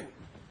and the table.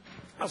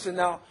 I said,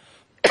 now,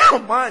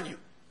 mind you,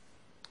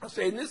 I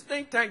say, in this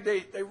think tank,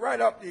 they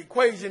write up the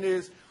equation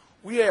is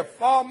we have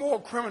far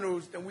more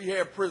criminals than we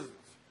have prisons.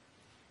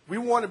 We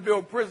want to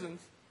build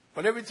prisons,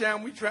 but every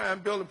time we try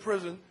and build a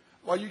prison,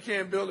 well, you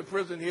can't build a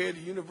prison here,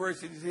 the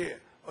university's here.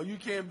 Or you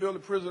can't build a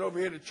prison over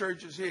here, the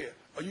church is here.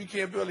 Or you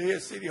can't build it here,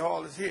 City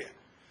Hall is here.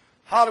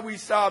 How do we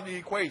solve the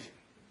equation?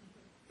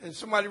 And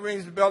somebody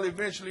rings the bell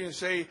eventually and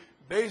say,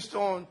 based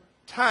on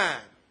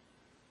time,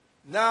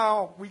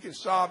 now we can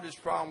solve this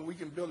problem. We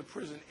can build a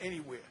prison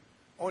anywhere.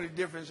 Only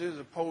difference is,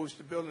 opposed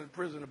to building a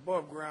prison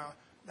above ground,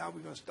 now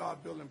we're going to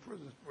start building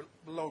prisons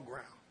below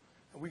ground.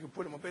 And we can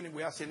put them up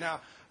anywhere. I say,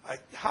 now,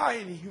 how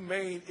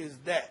inhumane is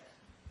that?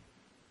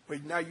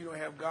 But now you don't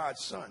have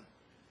God's son.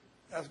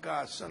 That's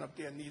God's son up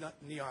there,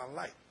 neon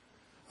light.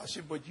 I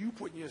said, but you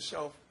putting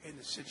yourself in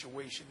the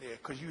situation there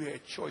because you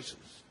had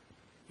choices.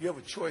 You have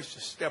a choice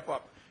to step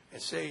up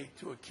and say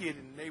to a kid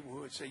in the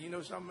neighborhood, say, you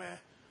know something, man?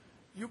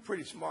 You're a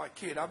pretty smart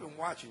kid. I've been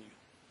watching you.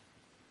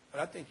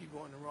 But I think you're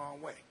going the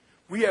wrong way.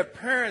 We have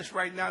parents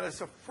right now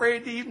that's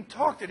afraid to even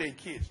talk to their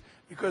kids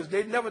because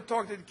they never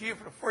talked to the kid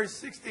for the first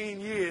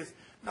 16 years.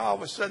 Now all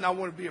of a sudden I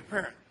want to be a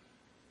parent.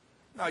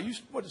 Now you're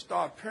supposed to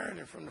start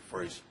parenting from the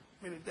first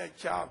minute that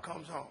child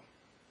comes home.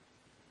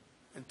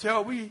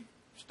 Until we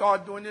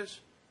start doing this,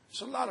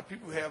 there's a lot of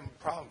people having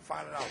a problem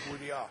finding out who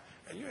they are.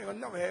 And you ain't going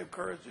to never have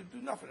courage to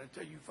do nothing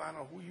until you find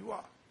out who you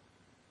are.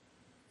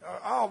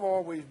 I've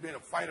always been a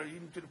fighter,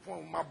 even to the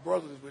point where my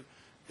brothers,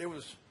 they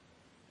was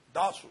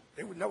docile.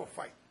 They would never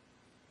fight.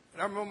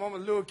 And I remember I'm a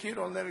little kid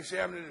on Lenox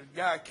Avenue, and a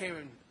guy came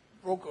and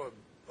broke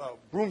a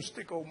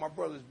broomstick over my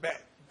brother's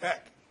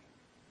back.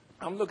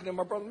 I'm looking at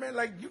my brother, man,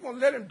 like, you going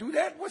to let him do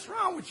that? What's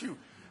wrong with you?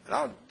 And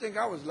I think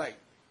I was like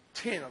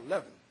 10,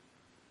 11.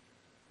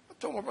 I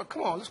told my brother,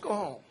 come on, let's go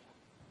home.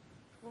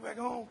 Go back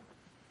home.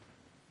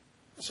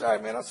 I said, all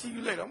right, man, I'll see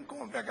you later. I'm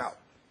going back out.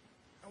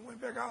 I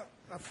went back out,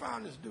 and I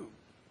found this dude.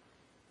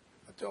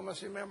 I told him, I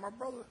said, man, my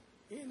brother,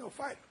 he ain't no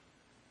fighter.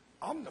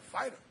 I'm the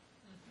fighter.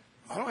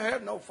 I don't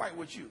have no fight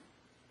with you.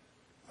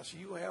 I said,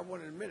 you're going to have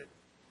one in a minute.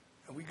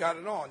 And we got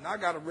it on. Now I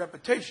got a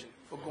reputation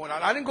for going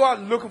out. I didn't go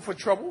out looking for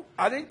trouble.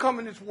 I didn't come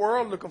in this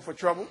world looking for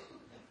trouble.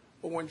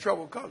 But when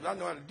trouble comes, I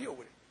know how to deal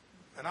with it.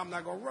 And I'm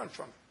not going to run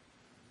from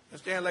it.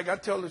 Understand? Like I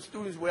tell the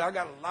students, I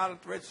got a lot of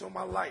threats on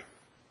my life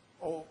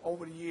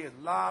over the years.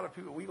 A lot of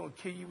people, we're going to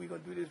kill you, we're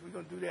going to do this, we're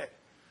going to do that.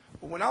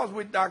 But when I was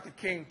with Dr.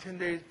 King 10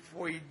 days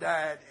before he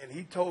died, and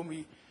he told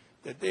me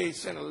that they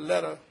sent a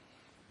letter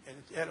and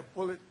it had a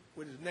bullet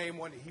with his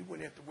name on it, he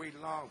wouldn't have to wait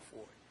long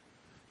for it.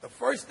 The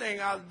first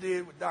thing I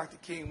did with Dr.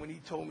 King when he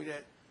told me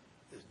that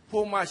is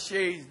pull my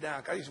shades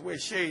down, 'cause I used to wear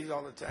shades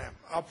all the time.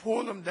 I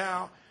pulled them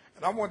down,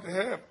 and I wanted to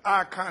have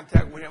eye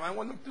contact with him. I didn't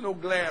want to look through no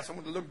glass. I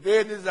wanted to look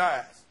dead in his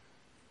eyes.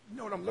 You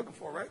know what I'm looking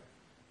for, right?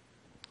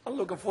 I'm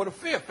looking for the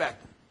fear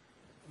factor.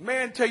 A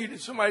man tell you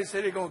that somebody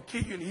said they're going to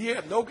kill you, and he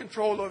has no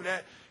control over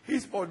that.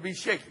 He's supposed to be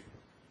shaky.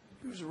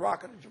 He was a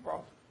rock of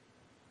Gibraltar.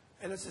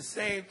 And it's the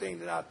same thing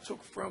that I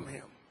took from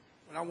him.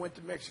 When I went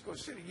to Mexico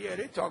City, yeah,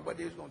 they talked about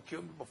they was going to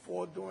kill me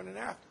before, during, and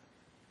after.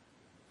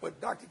 But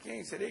Dr.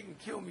 King said they can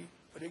kill me,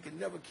 but they can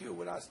never kill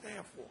what I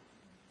stand for.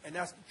 And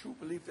that's the true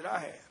belief that I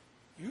have.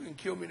 You can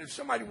kill me. And if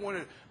somebody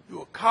wanted to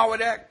do a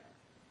coward act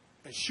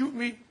and shoot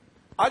me,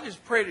 I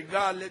just pray that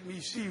God let me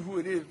see who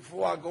it is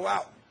before I go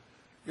out.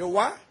 You know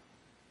why?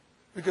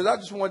 Because I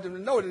just want them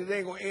to know that it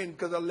ain't going to end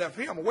because I left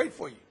here. I'm going to wait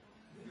for you.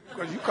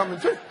 Because you coming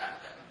too.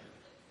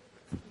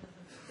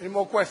 Any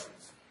more questions?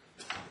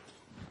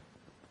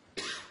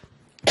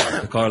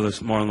 Carlos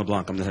Marlon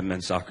LeBlanc. I'm the head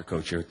men's soccer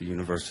coach here at the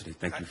university.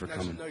 Thank you for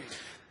coming.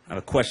 I have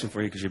a question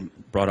for you because you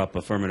brought up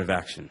affirmative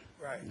action.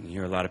 Right. And you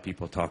hear a lot of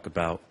people talk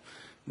about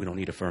we don't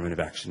need affirmative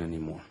action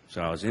anymore.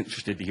 So I was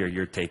interested to hear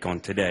your take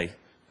on today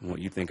and what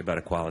you think about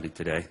equality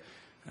today.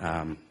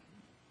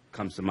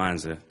 Comes to mind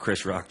is a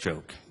Chris Rock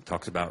joke. He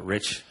talks about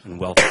rich and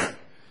wealthy.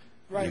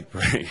 Right.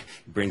 He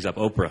brings up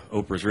Oprah.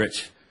 Oprah's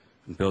rich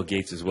and Bill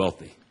Gates is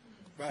wealthy.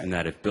 Right. And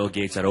that if Bill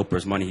Gates had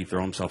Oprah's money, he'd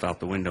throw himself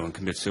out the window and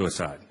commit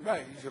suicide.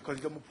 Right,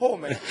 because I'm a poor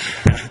man.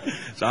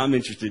 So I'm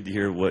interested to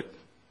hear what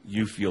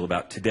you feel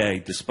about today,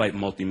 despite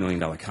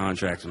multi-million-dollar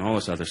contracts and all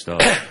this other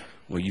stuff,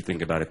 what you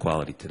think about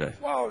equality today.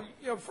 Well,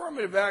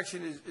 affirmative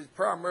action is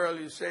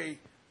primarily to say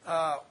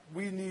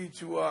we need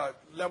to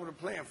level the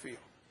playing field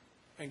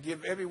and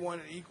give everyone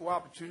an equal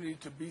opportunity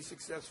to be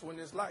successful in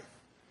this life.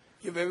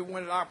 Give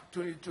everyone an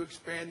opportunity to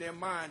expand their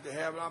mind, to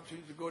have an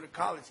opportunity to go to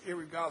college,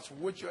 irregardless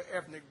of what your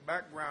ethnic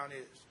background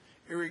is,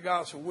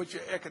 irregardless of what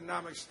your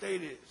economic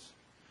state is.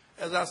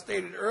 As I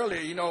stated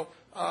earlier,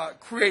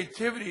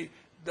 creativity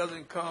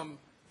doesn't come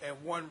in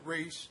one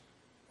race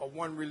or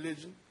one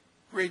religion.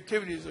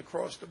 Creativity is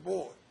across the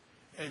board.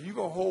 And if you're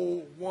going to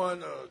hold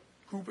one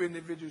group of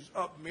individuals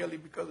up merely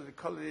because of the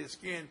color of their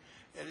skin,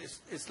 and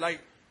it's like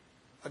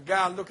a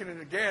guy looking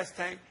in a gas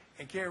tank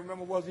and can't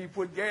remember whether he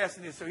put gas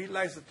in it, so he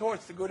lights a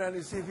torch to go down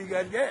and see if he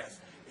got gas.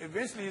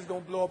 Eventually, it's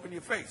going to blow up in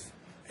your face.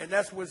 And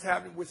that's what's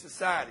happening with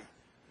society.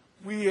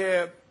 We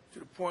have to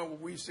the point where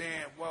we're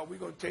saying, well, we're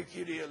going to take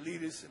care of their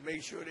leaders and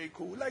make sure they're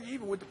cool. Like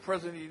even with the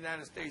President of the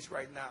United States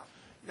right now.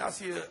 I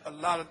see a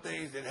lot of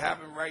things that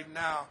happen right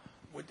now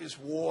with this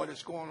war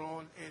that's going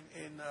on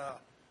in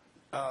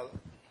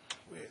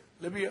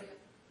Libya.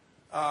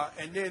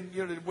 And then,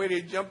 the way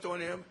they jumped on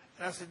him.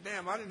 And I said,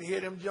 damn, I didn't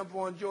hear them jump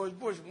on George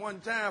Bush one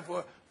time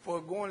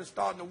for going and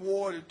starting the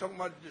war. They're talking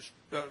about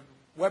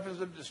weapons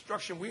of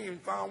destruction. We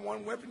ain't found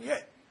one weapon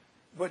yet.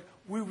 But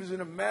we was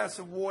in a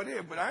massive war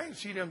there. But I ain't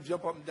see them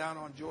jump up and down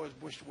on George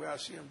Bush the way I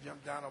see them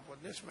jump down up on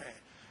this man.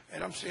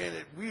 And I'm saying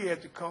that we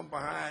have to come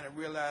behind and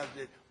realize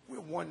that we're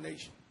one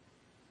nation.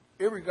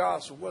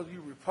 Irregardless of whether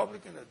you're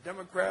Republican or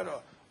Democrat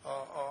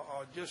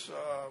or just,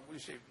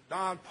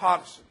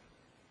 nonpartisan.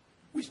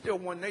 We still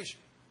one nation.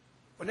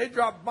 When they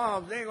drop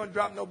bombs, they ain't going to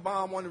drop no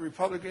bomb on the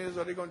Republicans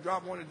or they're going to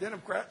drop them on the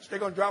Democrats. They're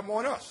going to drop them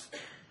on us.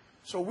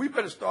 So we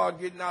better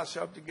start getting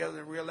ourselves together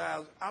and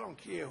realize, I don't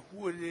care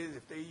who it is,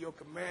 if they're your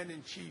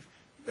commander-in-chief,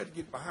 you better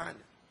get behind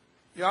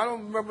them. I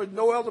don't remember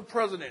no other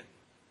president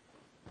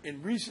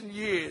in recent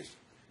years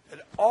that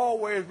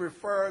always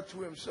referred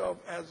to himself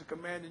as a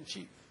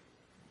commander-in-chief.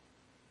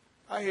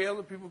 I hear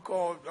other people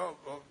call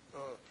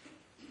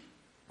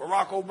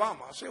Barack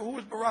Obama. I say, who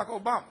is Barack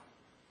Obama?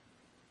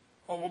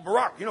 Oh, well,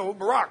 Barack.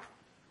 Barack.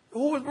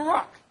 Who is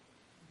Barack?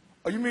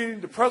 Oh, you mean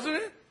the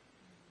president?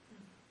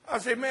 I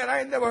say, man,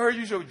 I ain't never heard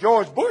you say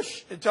George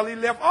Bush until he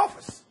left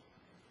office.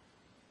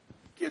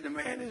 Give the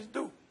man his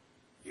due.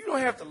 You don't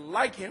have to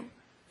like him.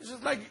 It's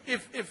just like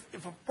if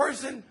a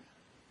person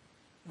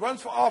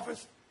runs for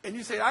office and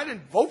you say, I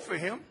didn't vote for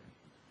him,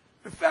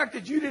 the fact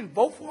that you didn't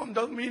vote for him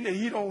doesn't mean that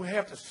he don't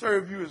have to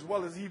serve you as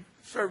well as he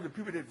served the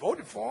people that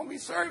voted for him. He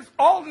serves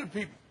all of the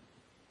people.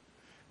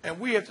 And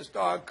we have to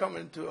start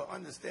coming to an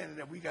understanding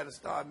that we got to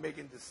start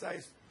making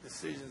decisive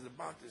decisions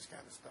about this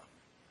kind of stuff.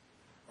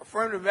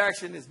 Affirmative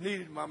action is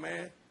needed, my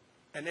man,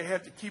 and they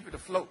have to keep it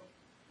afloat.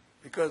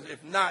 Because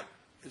if not,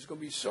 there's going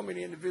to be so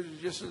many individuals,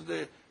 just as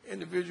the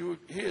individual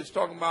here is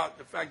talking about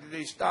the fact that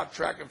they stop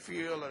track and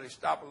field or they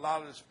stop a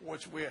lot of the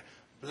sports where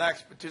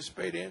blacks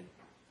participate in.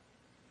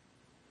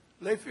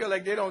 They feel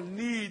like they don't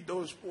need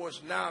those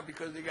sports now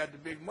because they got the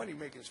big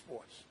money-making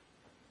sports.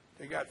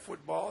 They got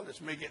football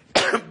that's making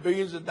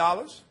billions of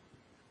dollars.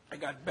 They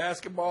got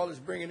basketball that's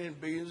bringing in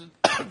billions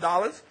of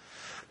dollars.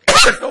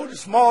 So the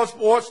small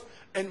sports,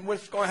 and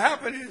what's going to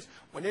happen is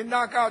when they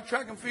knock out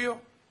track and field,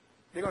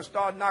 they're going to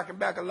start knocking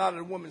back a lot of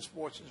the women's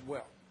sports as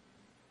well.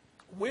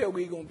 Where are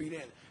we going to be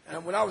then?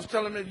 And when I was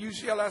telling them at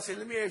UCLA, I said,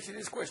 let me ask you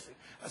this question.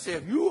 I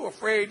said, if you're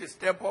afraid to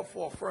step up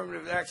for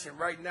affirmative action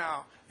right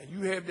now, and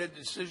you have that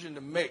decision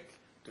to make,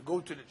 to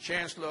go to the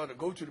chancellor, to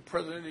go to the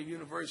president of the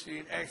university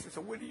and ask them,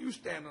 so where do you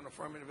stand on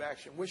affirmative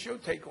action? What's your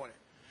take on it?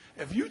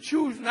 If you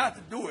choose not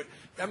to do it,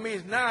 that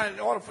means now in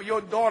order for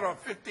your daughter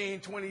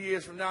 15, 20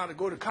 years from now to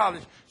go to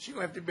college, she's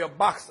going to have to be a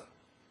boxer.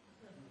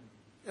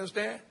 You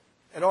understand?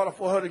 In order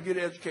for her to get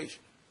an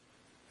education.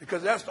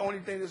 Because that's the only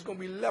thing that's going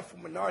to be left for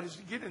minorities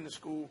to get into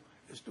school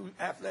is through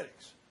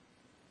athletics.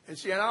 And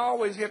see, and I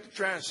always have to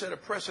try and set a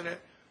precedent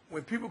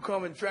when people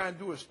come and try and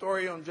do a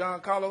story on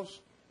John Carlos,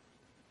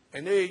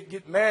 and they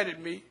get mad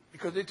at me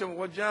because they tell me,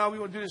 well, John, we're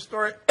going to do this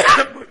story,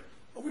 but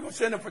we're going to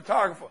send a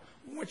photographer.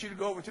 We want you to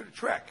go over to the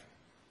track.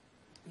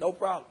 No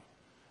problem.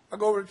 I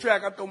go over to the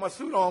track, I throw my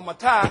suit on, my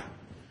tie,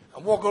 I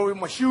walk over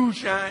with my shoes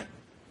shine,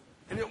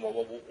 and then,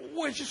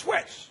 where's your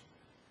sweats?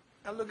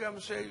 I look at him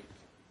and say,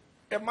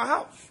 at my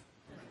house.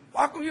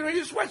 Why come you don't have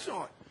your sweats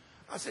on?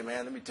 I say,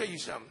 man, let me tell you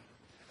something.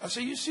 I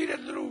say, you see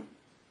that little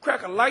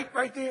crack of light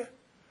right there?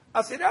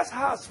 I said, that's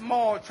how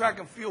small track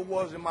and field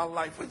was in my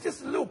life. It's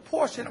just a little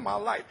portion of my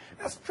life.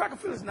 Track and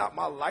field is not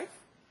my life.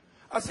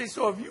 I say,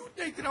 so if you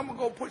think that I'm going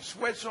to go put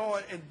sweats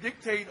on and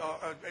dictate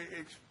or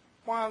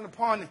expound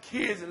upon the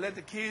kids and let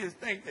the kids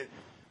think that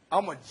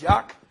I'm a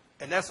jock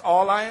and that's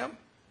all I am,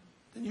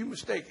 then you're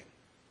mistaken.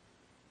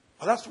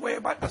 Well, that's the way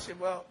everybody, I said,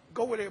 well,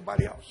 go with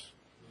everybody else.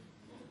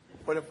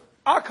 But if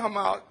I come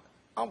out,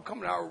 I'm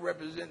coming out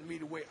representing me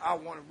the way I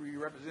want to be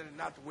represented,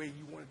 not the way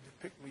you want to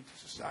depict me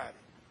to society.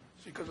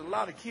 Because a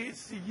lot of kids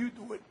see you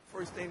do it,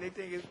 first thing they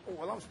think is, oh,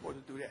 well, I'm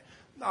supposed to do that.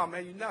 No,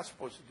 man, you're not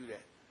supposed to do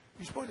that.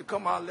 You're supposed to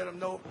come out and let them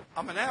know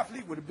I'm an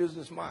athlete with a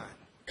business mind.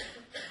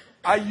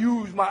 I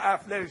use my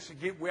athletics to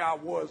get where I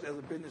was as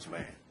a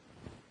businessman.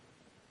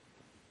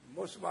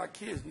 Most of our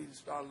kids need to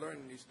start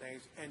learning these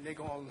things, and they're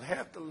going to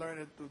have to learn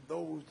it through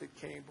those that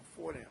came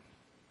before them.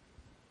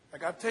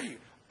 Like I tell you,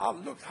 I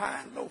looked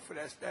high and low for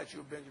that statue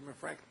of Benjamin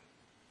Franklin.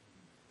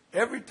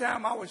 Every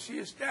time I would see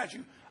a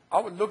statue, I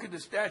would look at the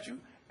statue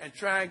and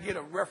try and get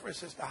a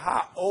reference as to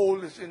how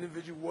old this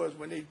individual was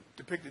when they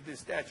depicted this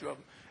statue of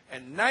him.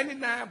 And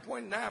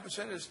 99.9%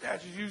 of the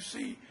statues you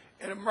see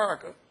in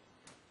America,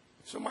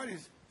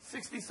 somebody's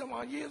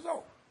 60-some-odd years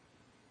old.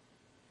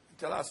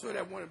 Until I saw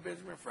that one of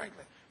Benjamin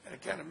Franklin, and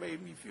it kind of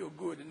made me feel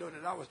good to know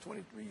that I was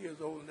 23 years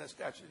old in that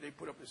statue that they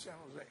put up in San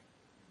Jose.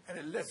 And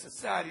it lets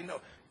society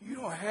know you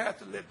don't have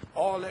to let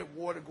all that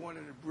water go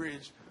under the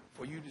bridge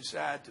for you to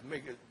decide to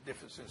make a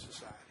difference in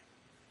society.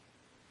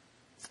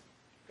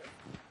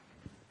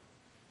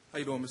 How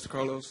you doing, Mr.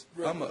 Carlos?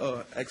 I'm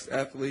an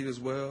ex-athlete as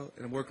well,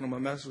 and working on my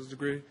master's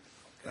degree.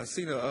 I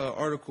seen an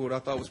article that I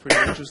thought was pretty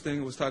interesting.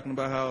 It was talking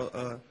about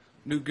how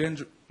Newt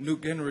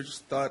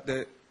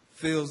Gingrich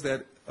feels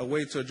that a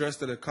way to address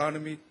the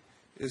economy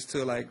is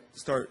to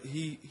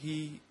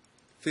he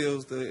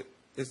feels that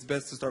it's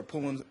best to start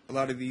pulling a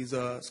lot of these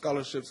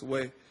scholarships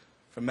away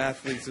from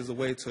athletes as a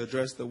way to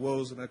address the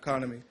woes in the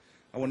economy.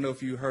 I want to know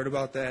if you heard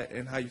about that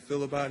and how you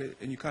feel about it,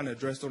 and you kind of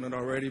addressed on it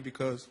already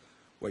because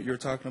what you're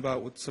talking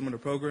about with some of the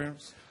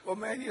programs? Well,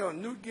 man,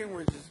 Newt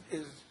Gingrich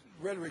is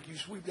rhetoric. You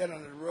sweep that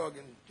under the rug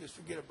and just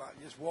forget about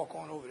it. Just walk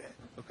on over that.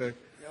 Okay.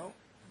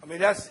 I mean,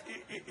 that's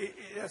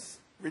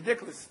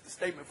ridiculous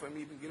statement for him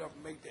to even get up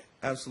and make that.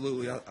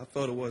 Absolutely. I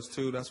thought it was,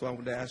 too. That's why I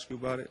wanted to ask you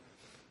about it.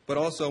 But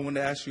also I wanted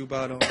to ask you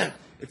about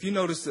if you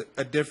noticed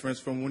a difference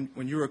from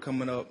when you were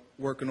coming up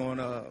working on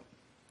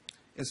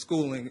in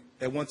schooling,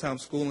 at one time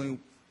schooling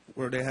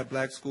where they had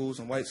black schools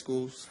and white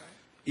schools,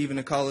 even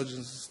in colleges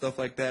and stuff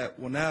like that.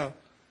 Well, now,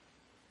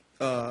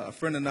 a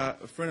friend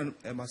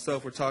and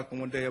myself were talking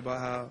one day about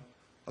how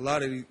a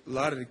lot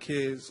of the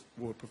kids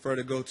would prefer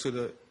to go to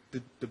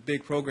the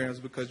big programs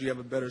because you have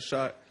a better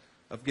shot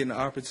of getting an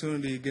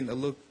opportunity, getting a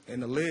look in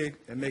the league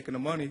and making the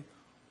money,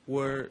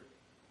 where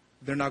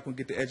they're not going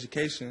to get the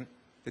education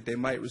that they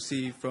might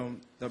receive from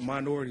the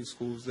minority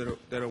schools that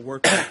are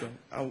working with them.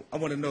 I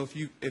want to know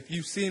if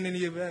you've seen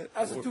any of that.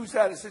 That's a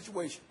two-sided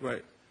situation.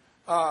 Right.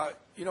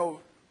 You know,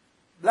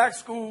 black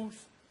schools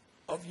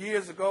of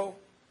years ago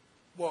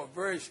were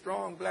very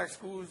strong black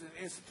schools and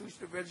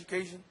institutions of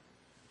education.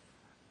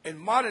 In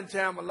modern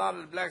time, a lot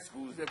of the black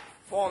schools have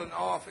fallen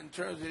off in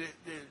terms of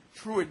the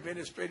true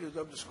administrators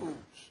of the schools.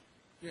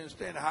 You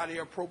understand how they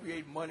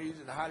appropriate monies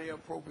and how they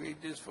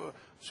appropriate this for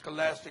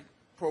scholastic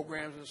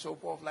programs and so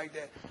forth like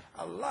that.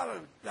 A lot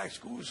of black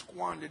schools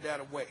squandered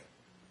that away.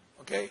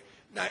 Okay?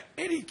 Now,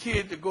 any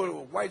kid to go to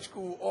a white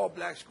school or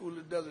black school,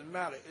 it doesn't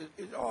matter.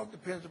 It all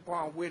depends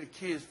upon where the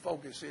kid's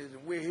focus is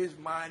and where his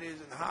mind is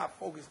and how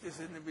focused this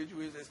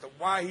individual is as to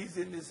why he's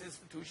in this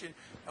institution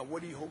and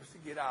what he hopes to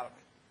get out of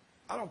it.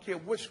 I don't care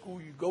what school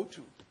you go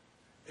to.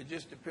 It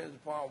just depends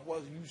upon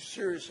whether you're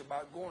serious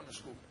about going to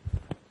school.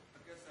 I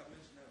guess I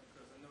mentioned that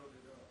because I know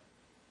that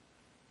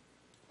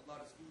a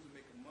lot of schools are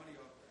making money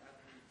off the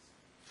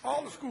athletes.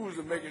 All the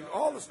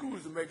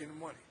schools are making the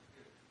money.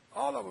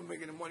 All of them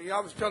making the money.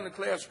 I was telling the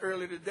class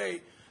earlier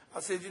today,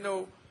 I said, you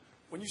know,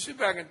 when you sit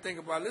back and think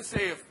about it, let's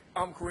say if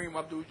I'm Kareem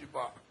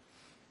Abdul-Jabbar.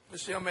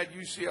 Let's say I'm at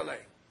UCLA.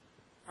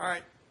 All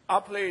right. I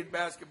played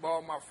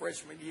basketball my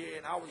freshman year,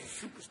 and I was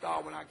a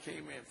superstar when I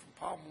came in from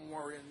Palmer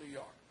Memorial in New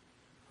York.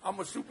 I'm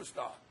a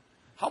superstar.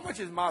 How much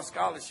is my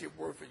scholarship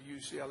worth at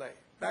UCLA?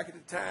 Back at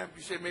the time,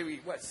 you said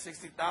maybe, what,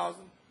 $60,000,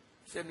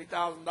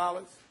 $70,000?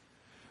 All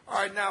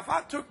right, now, if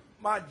I took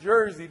my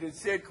jersey that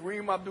said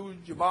Kareem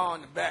Abdul-Jabbar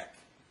on the back,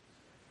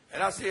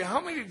 and I said, how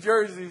many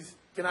jerseys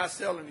can I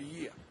sell in a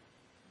year,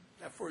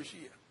 that first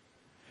year?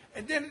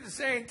 And then at the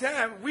same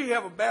time, we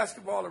have a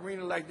basketball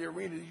arena like the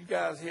arena that you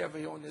guys have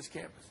here on this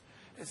campus.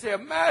 And say,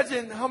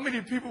 imagine how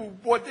many people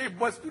bought their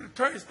butts through the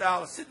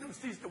turnstile and sit in the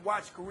seats to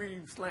watch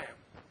Kareem slam.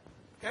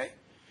 Okay?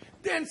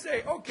 Then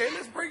say, okay,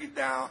 let's break it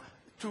down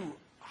to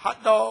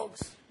hot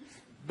dogs,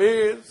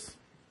 beers,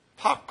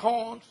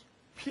 popcorns,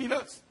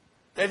 peanuts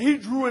that he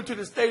drew into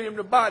the stadium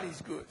to buy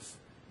these goods.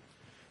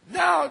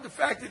 Now the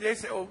fact that they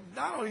say, oh,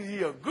 not only is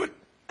he a good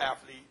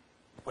athlete,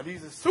 but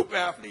he's a super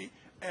athlete,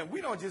 and we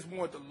don't just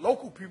want the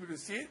local people to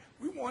see it,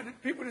 we want the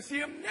people to see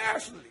him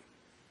nationally.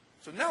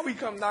 So now we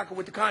come knocking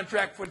with the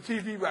contract for the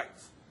TV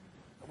rights.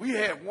 We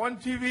had one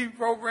TV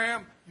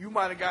program, you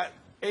might have got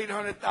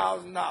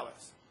 $800,000.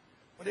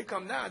 When they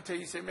come down and tell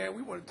you, say, man,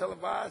 we want to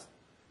televise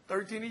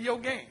 13 of your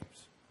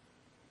games.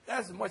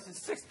 That's as much as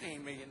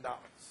 $16 million.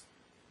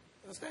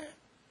 Understand?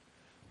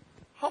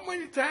 How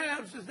many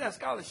times is that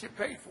scholarship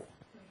paid for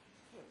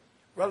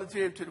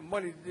relative to the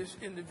money that this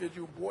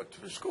individual brought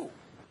to the school?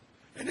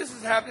 And this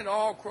is happening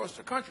all across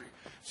the country.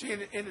 See,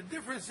 and the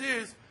difference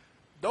is,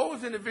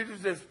 those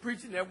individuals that's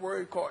preaching that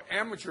word called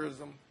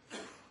amateurism,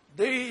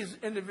 these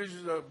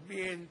individuals are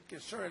being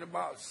concerned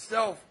about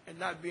self and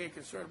not being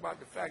concerned about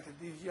the fact that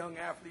these young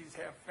athletes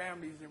have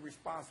families and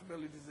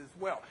responsibilities as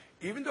well.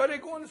 Even though they're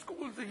going to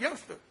school as a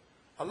youngster,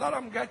 a lot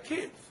of them got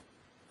kids.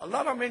 A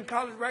lot of them in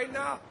college right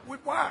now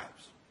with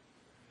wives.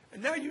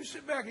 And now you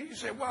sit back and you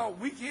say, well,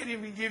 we can't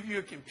even give you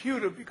a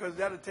computer because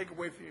that'll take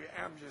away from your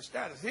amateur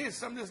status. Here's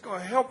something that's going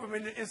to help them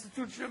in the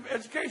institution of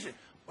education.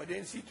 But the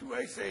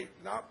NC2A say,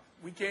 no,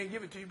 we can't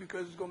give it to you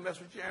because it's going to mess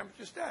with your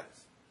amateur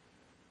status.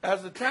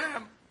 As the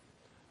time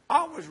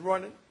I was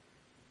running,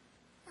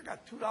 I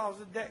got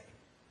 $2 a day.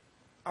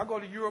 I go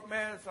to Europe,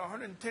 man, it's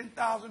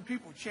 110,000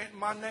 people chanting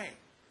my name.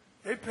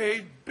 They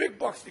paid big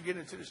bucks to get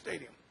into the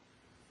stadium.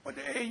 But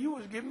the AAU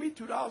was giving me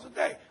 $2 a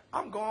day.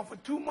 I'm gone for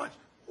 2 months.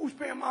 Who's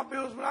paying my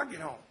bills when I get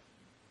home?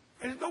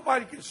 And there's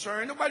nobody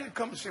concerned. Nobody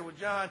come and say, well,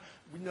 John,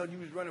 we know you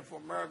was running for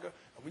America,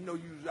 and we know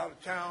you was out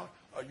of town,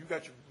 or you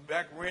got your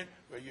back rent,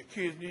 or your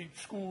kids need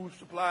school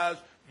supplies,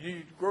 you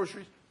need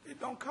groceries. It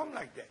don't come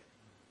like that.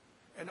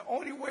 And the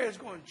only way it's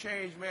going to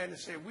change, man,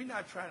 is say we're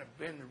not trying to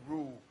bend the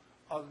rule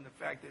other than the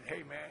fact that,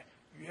 hey, man,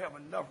 you have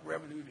enough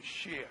revenue to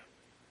share.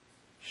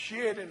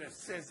 Share it in a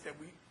sense that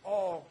we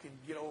all can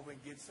get over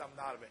and get something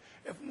out of it.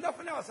 If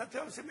nothing else, I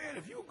tell them, say, man,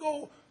 if you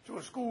go to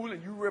a school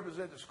and you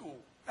represent the school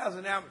as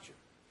an amateur,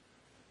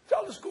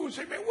 tell the school,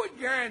 say, man, what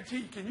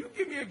guarantee, can you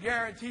give me a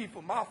guarantee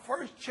for my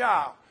first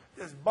child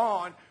that's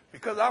born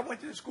because I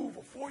went to the school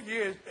for 4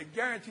 years, a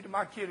guarantee to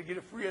my kid to get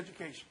a free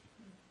education?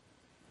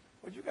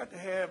 But you got to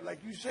have, like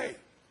you say,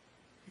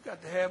 you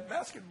got to have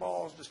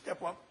basketballs to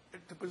step up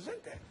to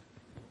present that.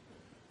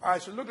 All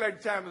right, so look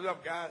like the time is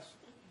up, guys.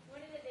 We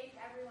wanted to thank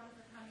everyone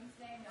for coming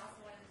today, and we also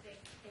wanted to thank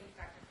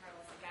Dr.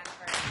 Carlos again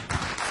for...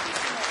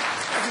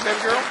 Thank you, baby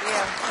girl.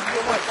 Yeah. Thank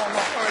you so much.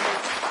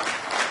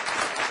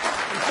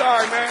 I'm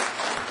sorry, man.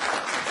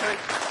 Hey.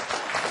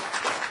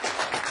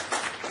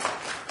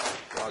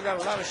 Well, I got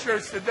a lot of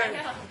shirts today.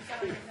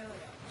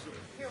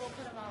 Here, we'll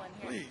put them all in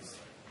here. Please.